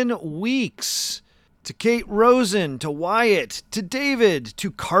Keesian Weeks, to Kate Rosen, to Wyatt, to David,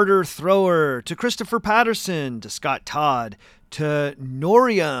 to Carter Thrower, to Christopher Patterson, to Scott Todd, to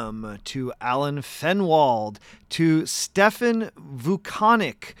Norium, to Alan Fenwald, to Stefan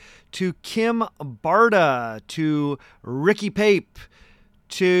Vukanik, to Kim Barda, to Ricky Pape,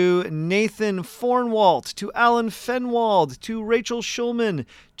 to Nathan Fornwalt, to Alan Fenwald, to Rachel Schulman,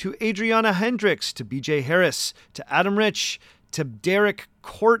 to Adriana Hendricks, to BJ Harris, to Adam Rich, to Derek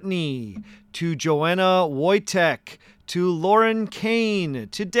Courtney, to Joanna Wojtek, to Lauren Kane,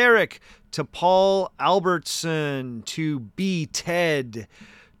 to Derek, to Paul Albertson, to B. Ted,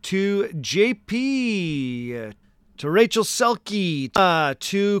 to JP, to Rachel Selke,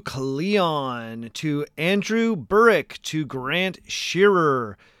 to Cleon, to Andrew Burrick, to Grant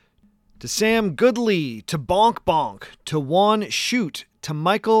Shearer, to Sam Goodley, to Bonk Bonk, to Juan Shute, to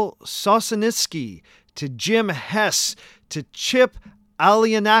Michael Sosiniski, to Jim Hess, to Chip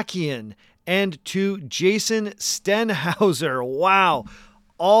Alianakian, and to Jason Stenhauser. Wow.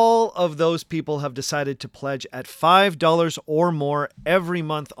 All of those people have decided to pledge at $5 or more every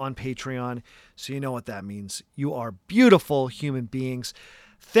month on Patreon. So you know what that means. You are beautiful human beings.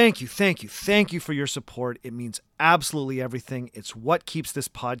 Thank you, thank you, thank you for your support. It means absolutely everything. It's what keeps this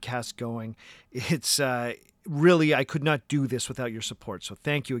podcast going. It's really, I could not do this without your support. So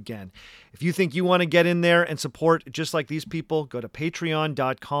thank you again. If you think you want to get in there and support just like these people, go to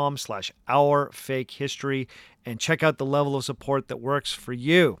patreon.com/ourfakehistory and check out the level of support that works for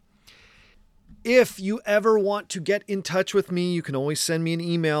you. If you ever want to get in touch with me, you can always send me an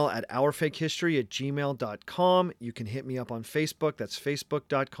email at ourfakehistory@gmail.com. You can hit me up on Facebook. That's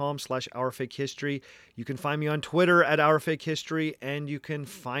facebook.com/ourfakehistory. You can find me on Twitter at ourfakehistory, and you can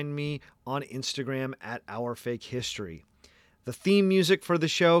find me on Instagram at ourfakehistory. The theme music for the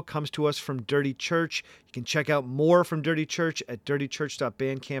show comes to us from Dirty Church. You can check out more from Dirty Church at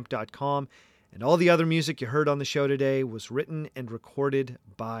dirtychurch.bandcamp.com. And all the other music you heard on the show today was written and recorded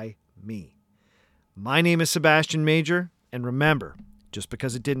by me. My name is Sebastian Major, and remember, just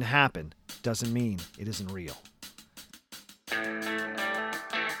because it didn't happen doesn't mean it isn't real.